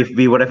 If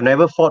we would have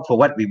never fought for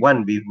what we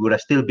want, we would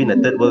have still been a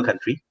third world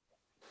country.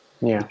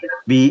 Yeah.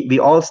 We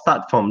all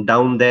start from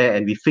down there,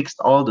 and we fixed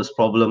all those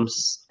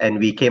problems, and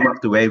we came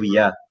up to where we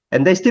are.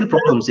 And there's still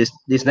problems.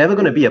 There's never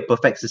going to be a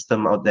perfect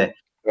system out there.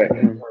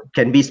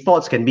 Can be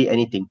sports, can be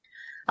anything.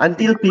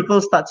 Until people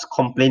starts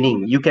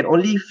complaining, you can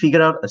only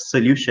figure out a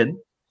solution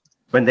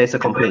when there's a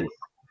complaint.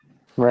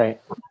 Right.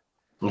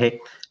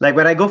 Okay, like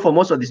when I go for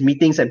most of these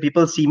meetings and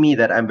people see me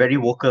that I'm very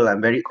vocal,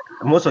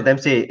 most of them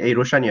say, "Hey,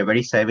 Roshan, you're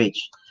very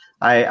savage."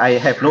 I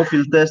have no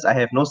filters, I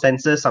have no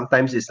censors.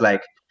 Sometimes it's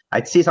like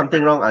I see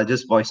something wrong, I'll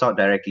just voice out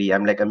directly.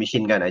 I'm like a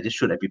machine gun, I just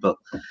shoot at people.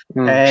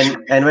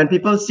 And when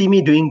people see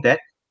me doing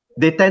that,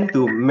 they tend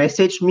to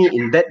message me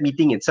in that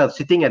meeting itself,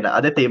 sitting at the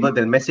other table.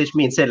 They'll message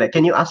me and say like,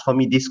 "Can you ask for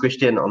me this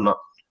question or not?"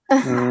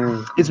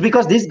 It's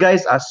because these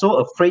guys are so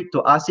afraid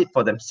to ask it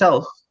for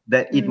themselves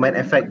that it might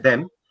affect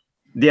them.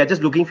 They are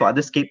just looking for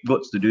other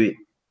scapegoats to do it.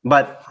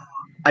 But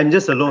I'm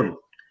just alone.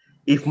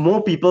 If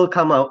more people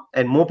come out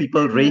and more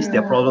people raise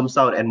their problems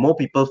out and more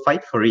people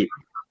fight for it,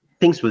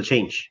 things will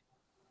change.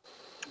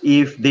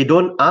 If they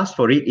don't ask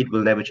for it, it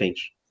will never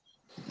change.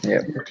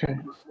 Yeah. Okay.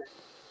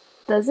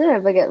 Does it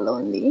ever get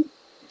lonely?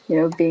 You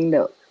know, being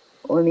the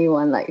only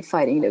one like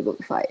fighting the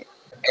good fight.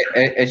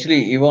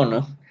 Actually,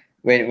 Yvonne,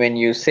 when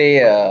you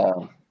say,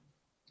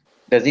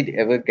 does it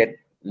ever get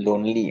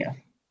lonely?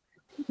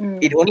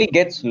 It only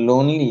gets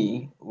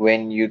lonely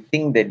when you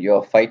think that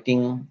you're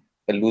fighting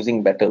a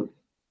losing battle.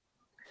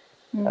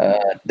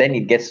 Then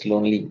it gets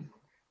lonely.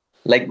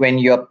 Like when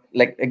you're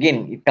like,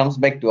 again, it comes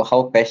back to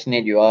how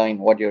passionate you are in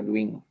what you're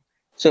doing.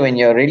 So when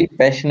you're really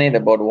passionate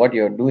about what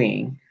you're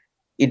doing,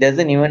 it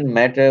doesn't even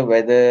matter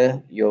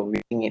whether you're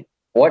winning it.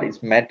 What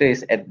is matter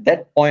is at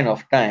that point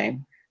of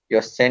time,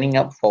 you're standing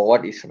up for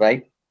what is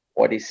right,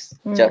 what is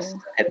just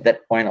at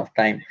that point of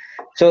time.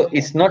 So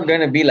it's not going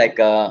to be like,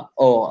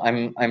 oh,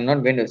 I'm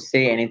not going to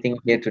say anything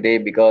here today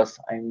because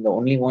I'm the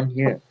only one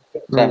here,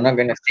 so I'm not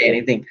going to say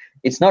anything.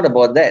 It's not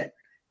about that.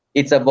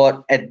 It's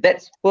about at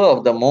that spur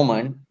of the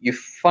moment, you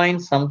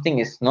find something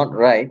is not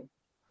right,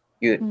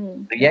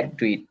 you react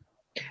to it.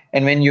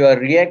 And when you are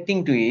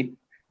reacting to it,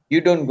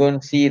 you don't go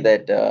and see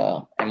that,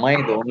 am I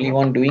the only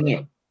one doing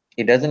it?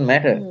 It doesn't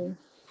matter.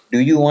 Do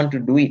you want to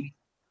do it?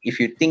 If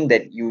you think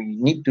that you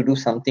need to do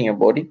something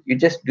about it, you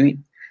just do it.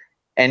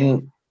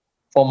 And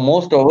for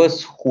most of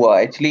us who are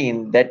actually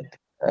in that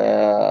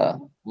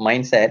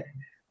mindset,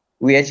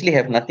 we actually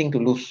have nothing to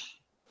lose.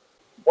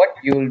 What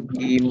you'll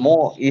be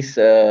more is,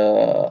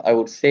 I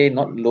would say,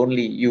 not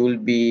lonely. You will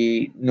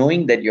be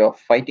knowing that you're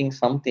fighting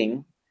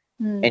something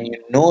and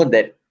you know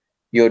that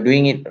you're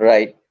doing it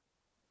right.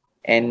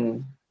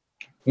 And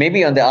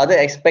maybe on the other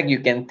aspect, you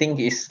can think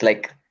is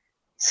like,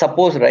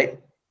 suppose, right,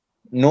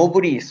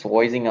 nobody is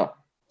voicing out.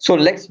 So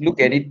let's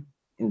look at it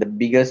in the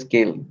bigger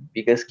scale,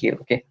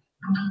 okay?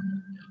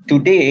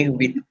 Today,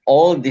 with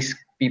all these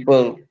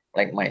people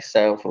like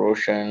myself,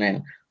 Roshan,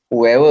 and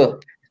whoever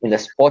in the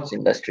sports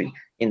industry,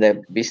 in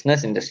the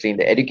business industry, in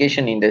the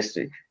education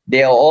industry,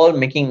 they are all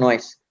making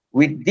noise.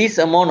 With this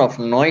amount of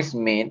noise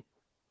made,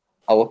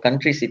 our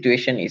country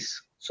situation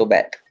is so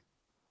bad.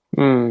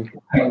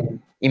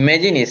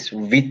 Imagine is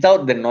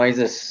without the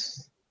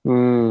noises,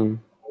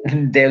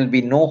 there will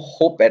be no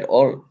hope at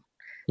all.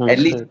 At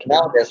least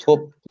now there's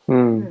hope.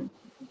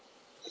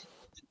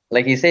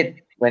 Like he said,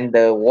 when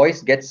the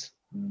voice gets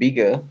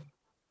bigger,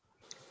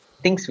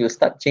 things will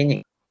start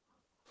changing.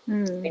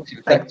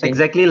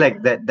 Exactly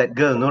like that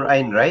girl Nur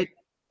Ain, right?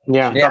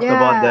 Yeah. She talked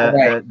about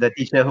Right. the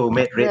teacher who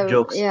made rape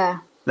jokes. Yeah.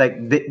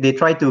 Like they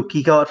tried to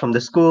kick her out from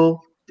the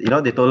school. You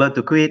know, they told her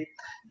to quit.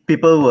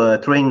 People were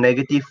throwing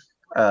negative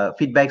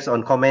feedbacks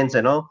on comments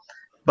and all.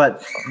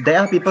 But there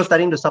are people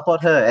starting to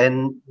support her,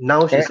 and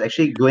now she's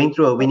actually going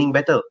through a winning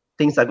battle.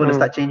 Things are going to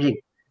start changing.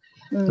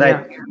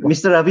 Like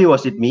Mr. Ravi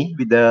was with me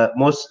with the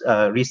most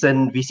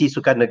recent VC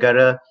Sukan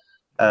Negara,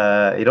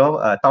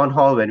 town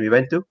hall when we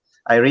went to.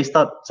 I raised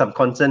out some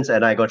concerns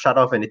and I got shut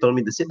off, and they told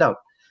me to sit down.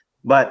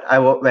 But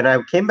when I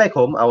came back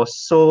home, I was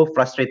so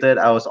frustrated.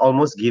 I was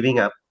almost giving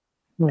up.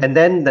 And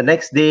then the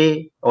next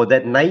day or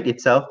that night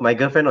itself, my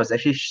girlfriend was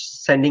actually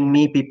sending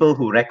me people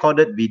who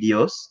recorded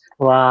videos,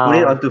 put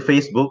it onto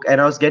Facebook, and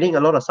I was getting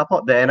a lot of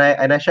support there.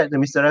 And I shared to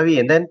Mr. Ravi,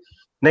 and then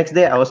next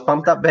day I was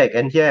pumped up back,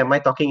 and here am I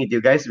talking with you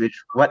guys. Which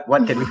what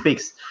can we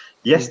fix?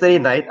 Yesterday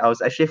night I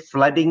was actually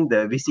flooding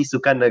the VC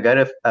Sukan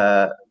Negara.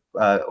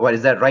 What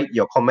is that? Write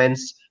your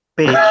comments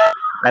page.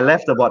 I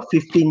left about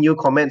 15 new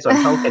comments on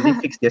how can they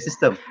fix their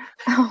system.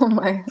 Oh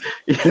my.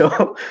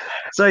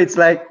 So it's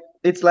like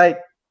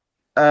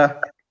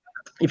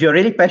if you're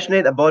really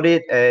passionate about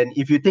it and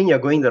if you think you're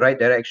going the right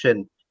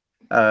direction,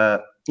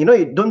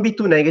 don't be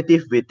too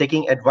negative with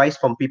taking advice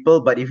from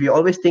people. But if you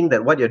always think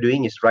that what you're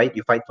doing is right,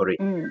 you fight for it.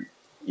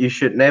 You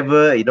should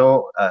never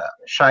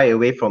shy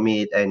away from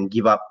it and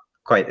give up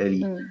quite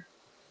early.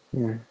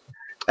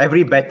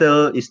 Every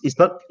battle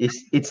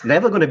it's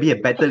never going to be a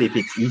battle if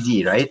it's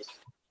easy, right?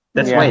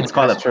 That's why it's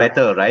called a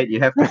battle, right? You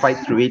have to fight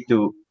through it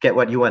to get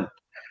what you want.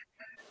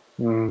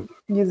 You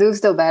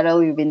lose the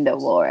battle, you win the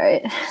war,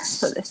 right?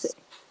 So that's it.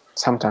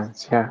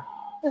 Sometimes, yeah.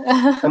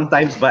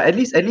 Sometimes, but at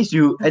least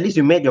you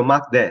made your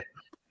mark there.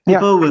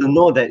 People will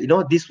know that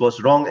this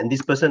was wrong and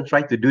this person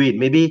tried to do it.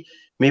 Maybe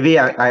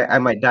I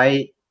might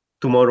die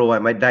tomorrow, I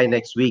might die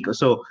next week or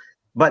so.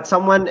 But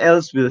someone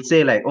else will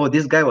say like, oh,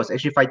 this guy was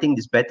actually fighting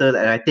this battle,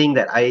 and I think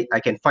that I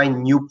can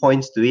find new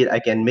points to it. I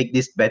can make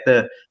this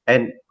better.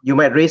 And you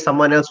might raise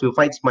someone else who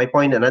fights my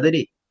point another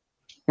day.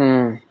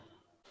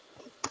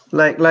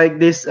 Like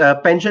this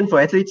pension for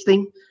athletes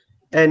thing,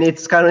 and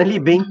it's currently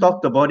being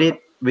talked about it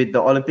with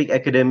the Olympic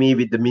Academy,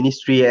 with the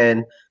ministry,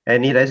 and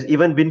it has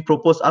even been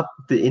proposed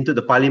into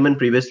the parliament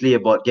previously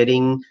about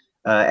getting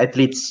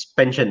athletes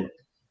pension.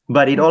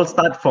 But it all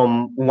started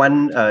from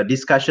one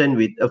discussion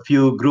with a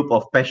few group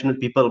of passionate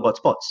people about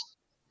sports.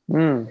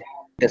 Mm.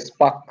 The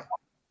spark.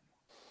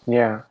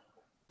 Yeah.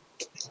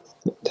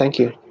 Thank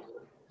you.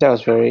 That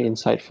was very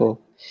insightful.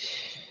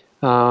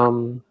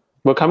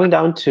 We're coming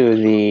down to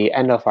the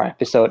end of our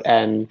episode,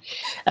 and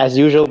as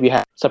usual, we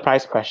have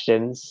surprise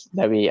questions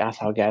that we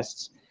ask our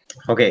guests.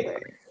 Okay.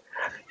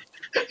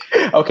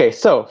 Okay,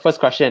 so first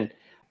question.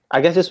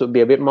 I guess this would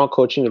be a bit more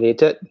coaching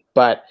related,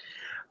 but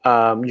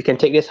you can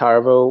take this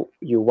however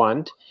you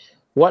want.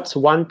 What's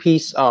one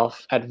piece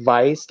of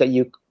advice that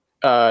you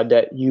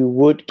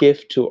would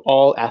give to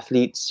all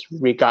athletes,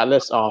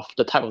 regardless of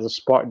the type of the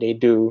sport they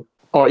do,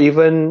 or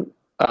even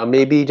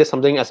maybe just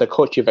something as a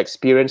coach you've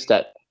experienced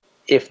that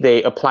if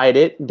they applied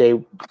it, they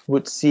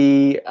would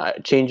see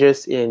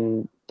changes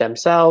in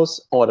themselves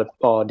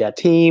or their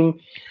team,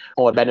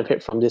 or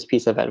benefit from this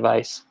piece of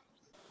advice?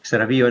 So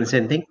Ravi, you want to say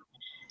anything?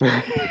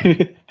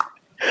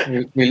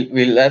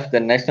 We'll have the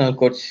national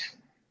coach.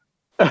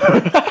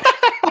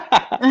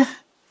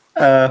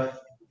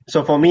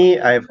 So for me,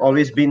 I've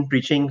always been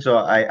preaching. So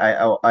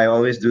I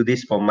always do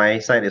this for my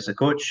side as a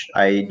coach.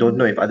 I don't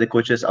know if other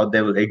coaches out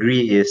there will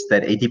agree. Is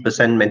that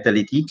 80%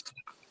 mentality,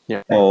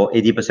 or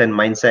 80%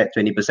 mindset,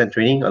 20%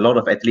 training? A lot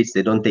of athletes,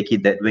 they don't take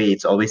it that way.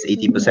 It's always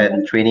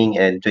 80% training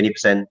and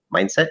 20%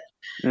 mindset.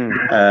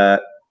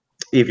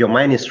 If your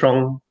mind is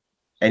strong,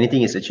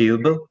 anything is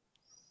achievable.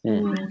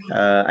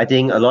 I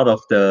think a lot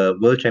of the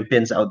world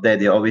champions out there,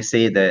 they always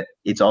say that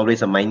it's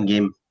always a mind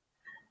game.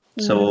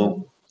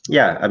 So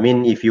yeah, I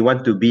mean, if you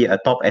want to be a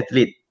top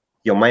athlete,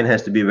 your mind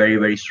has to be very,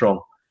 very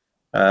strong.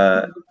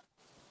 A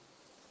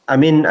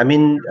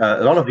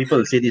lot of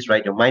people say this,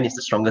 right? Your mind is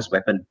the strongest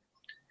weapon.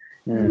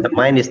 The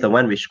mind is the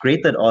one which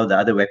created all the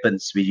other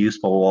weapons we use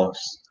for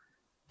wars.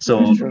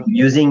 So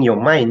using your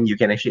mind, you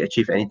can actually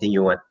achieve anything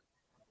you want.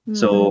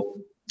 So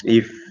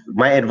if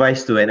my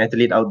advice to an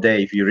athlete out there,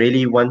 if you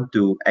really want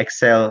to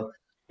excel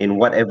in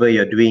whatever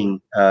you're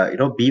doing,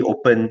 be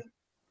open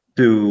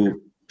to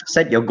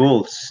set your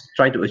goals,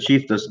 try to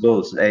achieve those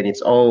goals, and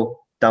it's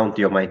all down to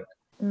your mind.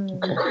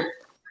 Okay.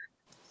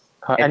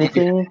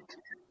 Anything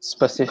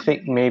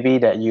specific maybe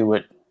that you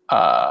would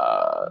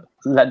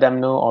let them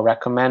know or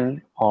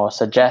recommend or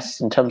suggest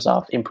in terms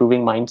of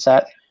improving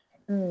mindset?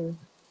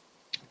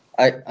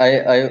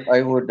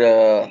 I would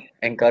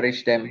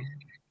encourage them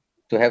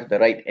to have the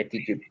right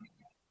attitude.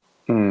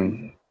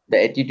 The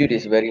attitude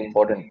is very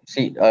important.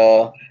 See,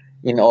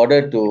 in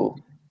order to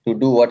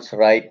do what's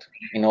right,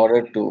 in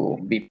order to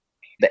be,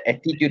 the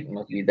attitude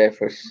must be there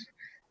first.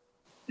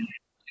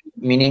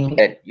 Meaning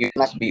that you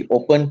must be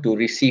open to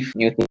receive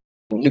new things.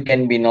 You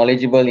can be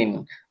knowledgeable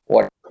in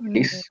what it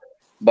is,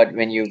 but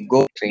when you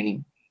go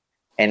training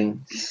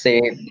and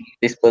say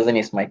this person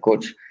is my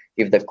coach,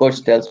 if the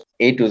coach tells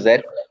A to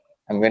Z,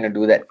 I'm going to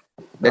do that.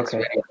 That's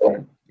very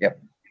important. Yep.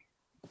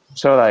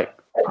 So like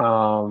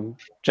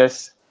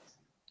just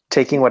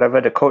taking whatever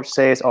the coach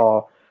says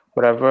or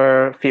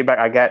whatever feedback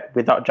I get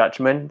without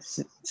judgment,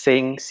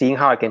 seeing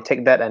how I can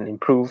take that and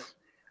improve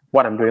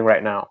what I'm doing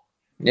right now.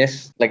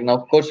 Yes, like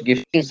now coach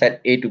gives you set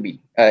A to Z.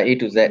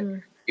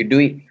 You do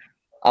it.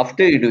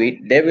 After you do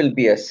it, there will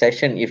be a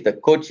session. If the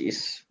coach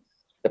is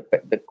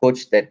the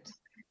coach that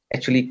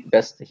actually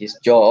does his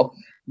job,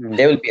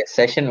 there will be a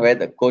session where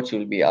the coach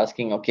will be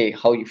asking, okay,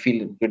 how you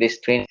feel today's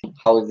training,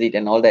 how is it,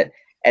 and all that.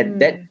 At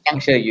that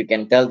juncture, you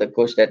can tell the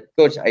coach that,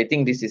 coach, I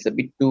think this is a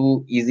bit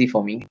too easy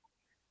for me.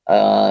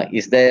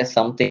 Is there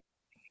something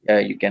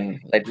you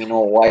can let me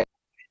know why?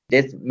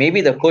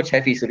 Maybe the coach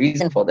have his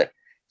reason for that.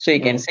 So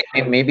you can say,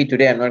 maybe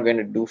today I'm not going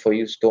to do for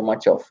you so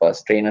much of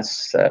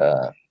strenuous.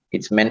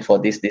 It's meant for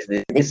this,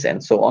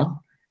 and so on.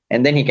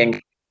 And then he can,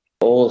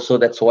 so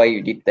that's why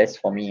you did this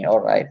for me. All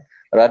right.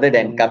 Rather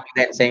than coming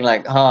and saying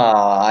like,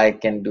 I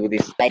can do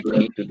this. I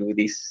need to do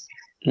this.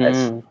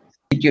 That's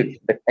attitude.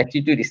 The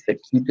attitude is the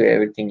key to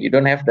everything. You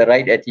don't have the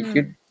right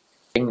attitude,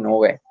 going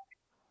nowhere.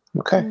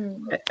 Okay.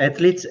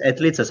 Athletes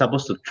are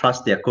supposed to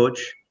trust their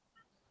coach.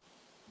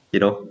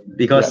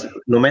 Because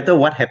no matter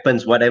what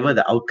happens, whatever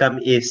the outcome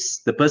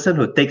is, the person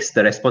who takes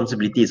the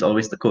responsibility is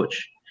always the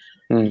coach.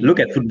 Look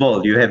at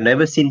football. You have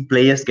never seen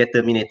players get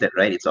terminated,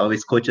 right? It's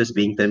always coaches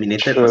being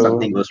terminated or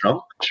something goes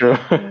wrong. True.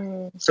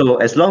 So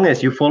as long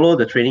as you follow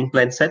the training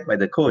plan set by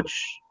the coach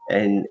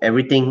and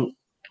everything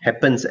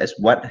happens as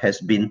what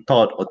has been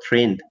taught or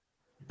trained,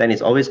 then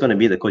it's always going to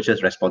be the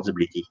coach's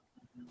responsibility.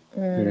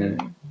 Okay.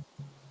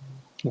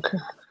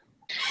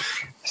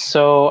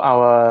 So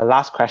our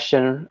last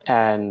question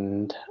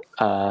and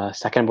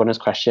second bonus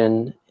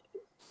question.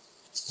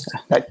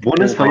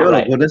 Bonus for you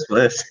or bonus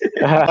for us?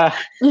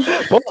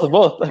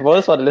 both.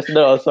 Bonus for the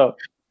listener also.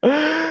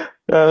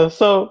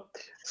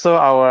 So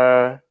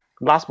our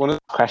last bonus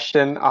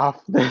question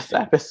of this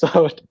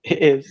episode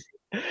is,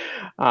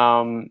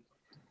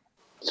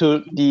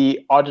 to the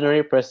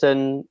ordinary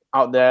person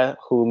out there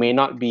who may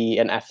not be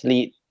an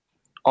athlete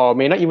or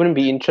may not even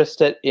be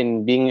interested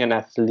in being an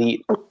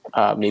athlete,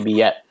 maybe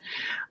yet,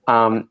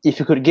 if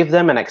you could give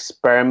them an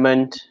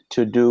experiment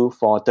to do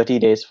for 30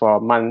 days, for a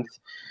month,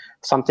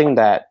 something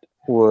that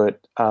would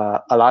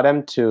allow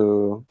them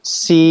to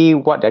see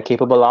what they're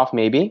capable of,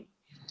 maybe,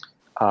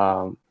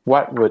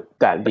 what would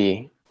that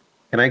be?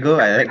 Can I go?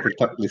 I like to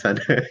talk,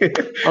 Lisandra.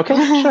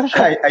 Okay,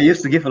 sure. I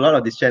used to give a lot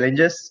of these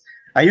challenges.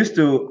 I used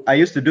to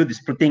do this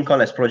thing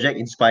called as Project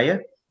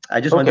Inspire.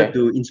 I just wanted Okay.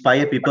 to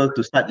inspire people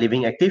to start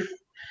living active.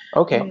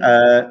 Okay.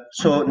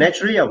 So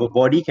naturally, our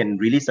body can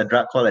release a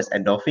drug called as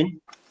endorphin.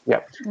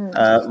 Yep.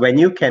 When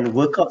you can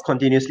work out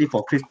continuously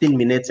for 15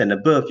 minutes and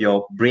above,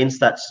 your body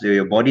starts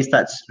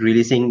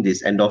releasing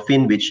this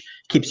endorphin, which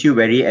keeps you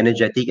very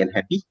energetic and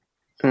happy.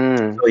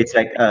 So it's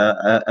like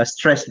a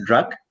stress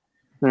drug.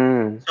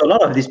 So a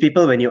lot of these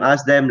people, when you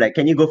ask them, like,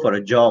 can you go for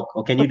a jog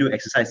or can you do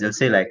exercise? They'll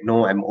say like,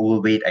 no, I'm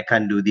overweight. I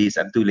can't do this.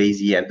 I'm too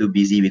lazy. I'm too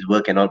busy with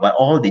work and all. But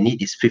all they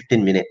need is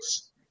 15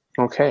 minutes.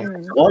 Okay.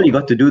 So all you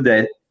got to do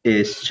there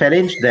is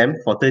challenge them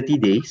for 30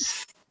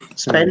 days,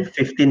 spend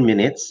 15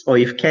 minutes, or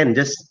if can,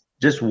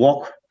 just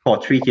walk for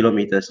 3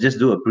 kilometers. Just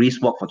do a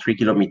brisk walk for 3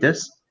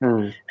 kilometers.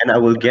 And I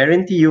will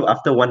guarantee you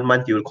after 1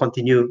 month, you will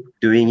continue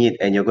doing it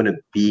and you're going to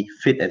be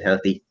fit and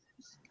healthy.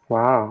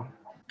 Wow.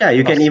 Yeah,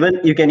 you can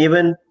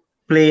even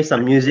play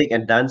some music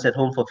and dance at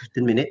home for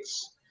 15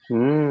 minutes.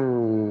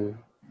 You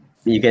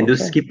can do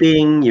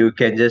skipping, you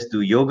can just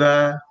do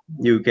yoga,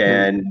 you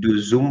can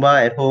do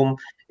Zumba at home.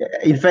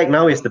 In fact,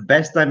 now is the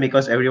best time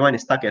because everyone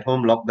is stuck at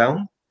home,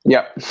 lockdown.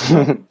 Yep.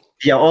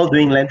 We are all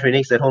doing land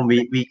trainings at home.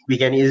 We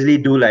can easily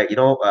do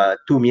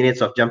 2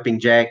 minutes of jumping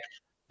jack,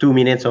 2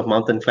 minutes of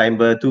mountain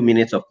climber, 2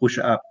 minutes of push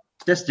up.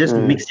 Just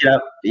mix it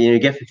up. You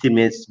get 15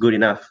 minutes, good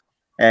enough.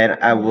 And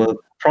I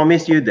will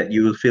promise you that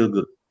you will feel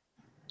good.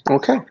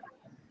 Okay.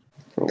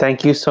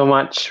 Thank you so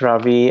much,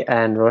 Ravi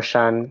and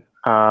Roshan.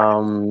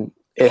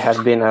 It has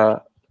been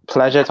a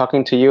pleasure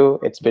talking to you.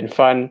 It's been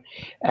fun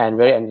and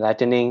very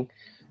enlightening.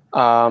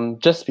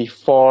 Just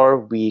before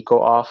we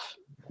go off,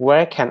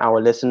 where can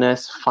our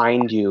listeners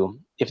find you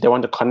if they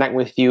want to connect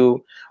with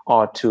you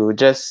or to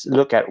just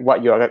look at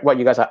what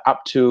you guys are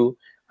up to?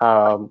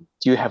 Do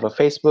you have a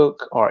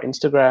Facebook or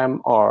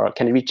Instagram, or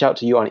can they reach out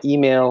to you on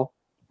email?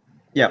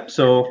 Yeah,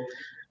 so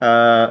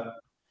I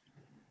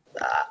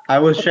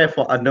will share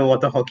for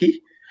underwater hockey.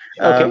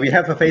 We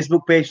have a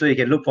Facebook page, so you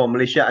can look for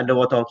Malaysia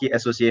Underwater Hockey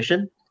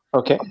Association.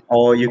 Okay.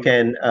 Or you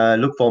can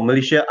look for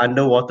Malaysia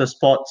Underwater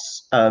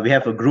Sports. We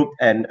have a group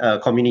and a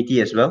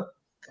community as well.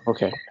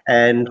 Okay.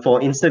 And for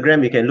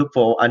Instagram, you can look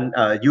for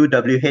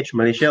UWH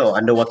Malaysia or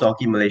Underwater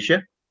Hockey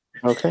Malaysia.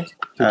 Okay.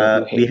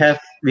 We have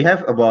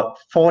about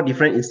 4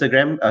 different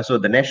Instagram. So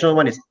the national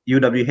one is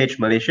UWH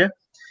Malaysia,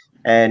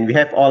 and we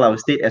have all our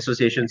state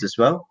associations as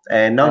well.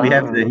 And now we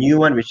have the new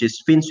one, which is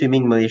Fin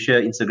Swimming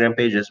Malaysia Instagram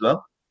page as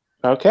well.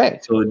 Okay.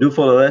 So do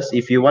follow us.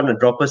 If you want to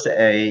drop us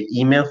an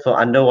email for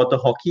underwater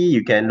hockey,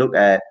 you can look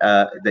at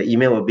the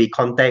email will be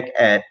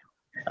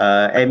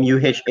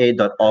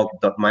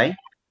contact@muha.org.my.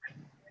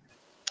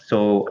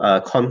 So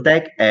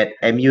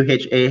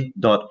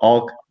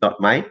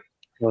contact@muha.org.my.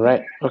 All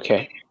right.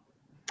 Okay.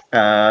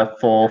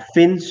 For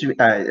Fin,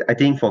 I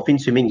think for Fin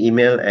Swimming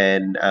email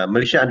and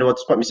Malaysia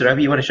Underwater Sport, Mr.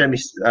 Ravi, you want to share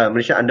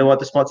Malaysia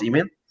Underwater Sports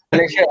email?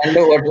 Malaysia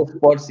Underwater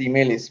Sports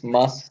email is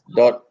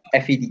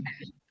mas.fed.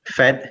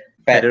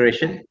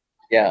 Federation?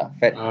 Yeah,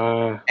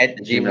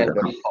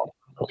 @gmail.com.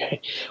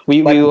 Okay.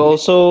 We will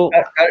also...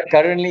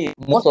 Currently,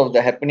 most of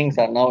the happenings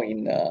are now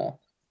in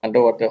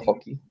underwater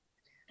hockey.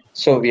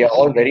 So we are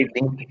all very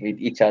linked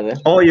with each other.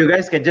 Oh, you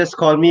guys can just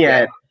call me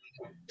at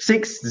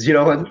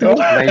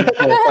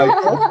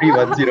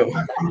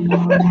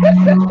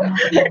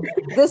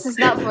 6012-9454-310. This is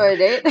not for a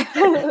date.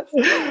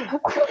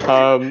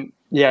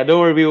 Yeah,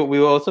 don't worry. We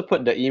will also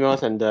put the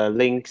emails and the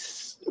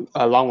links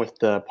along with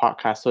the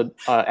podcast, so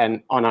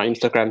and on our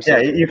Instagram. So. Yeah,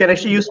 you can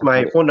actually use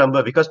my phone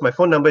number because my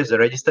phone number is the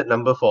registered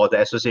number for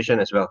the association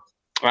as well.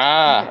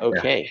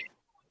 Okay. Yeah.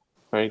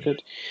 Very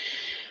good.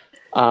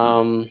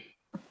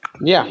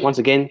 Yeah, once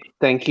again,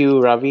 thank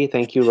you, Ravi.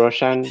 Thank you,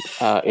 Roshan.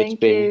 It's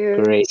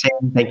been great.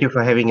 Thank you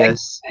for having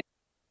us.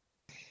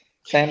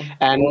 Sam.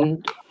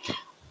 And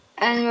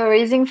we're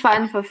raising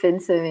funds for fin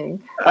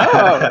swimming.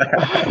 Oh.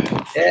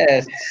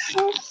 Yes.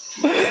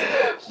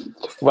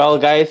 Well,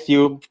 guys,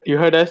 you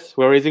heard us.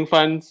 We're raising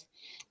funds.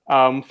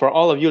 For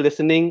all of you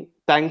listening,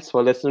 thanks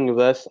for listening with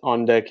us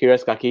on the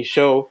Curious Kaki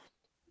Show.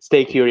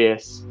 Stay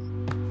curious.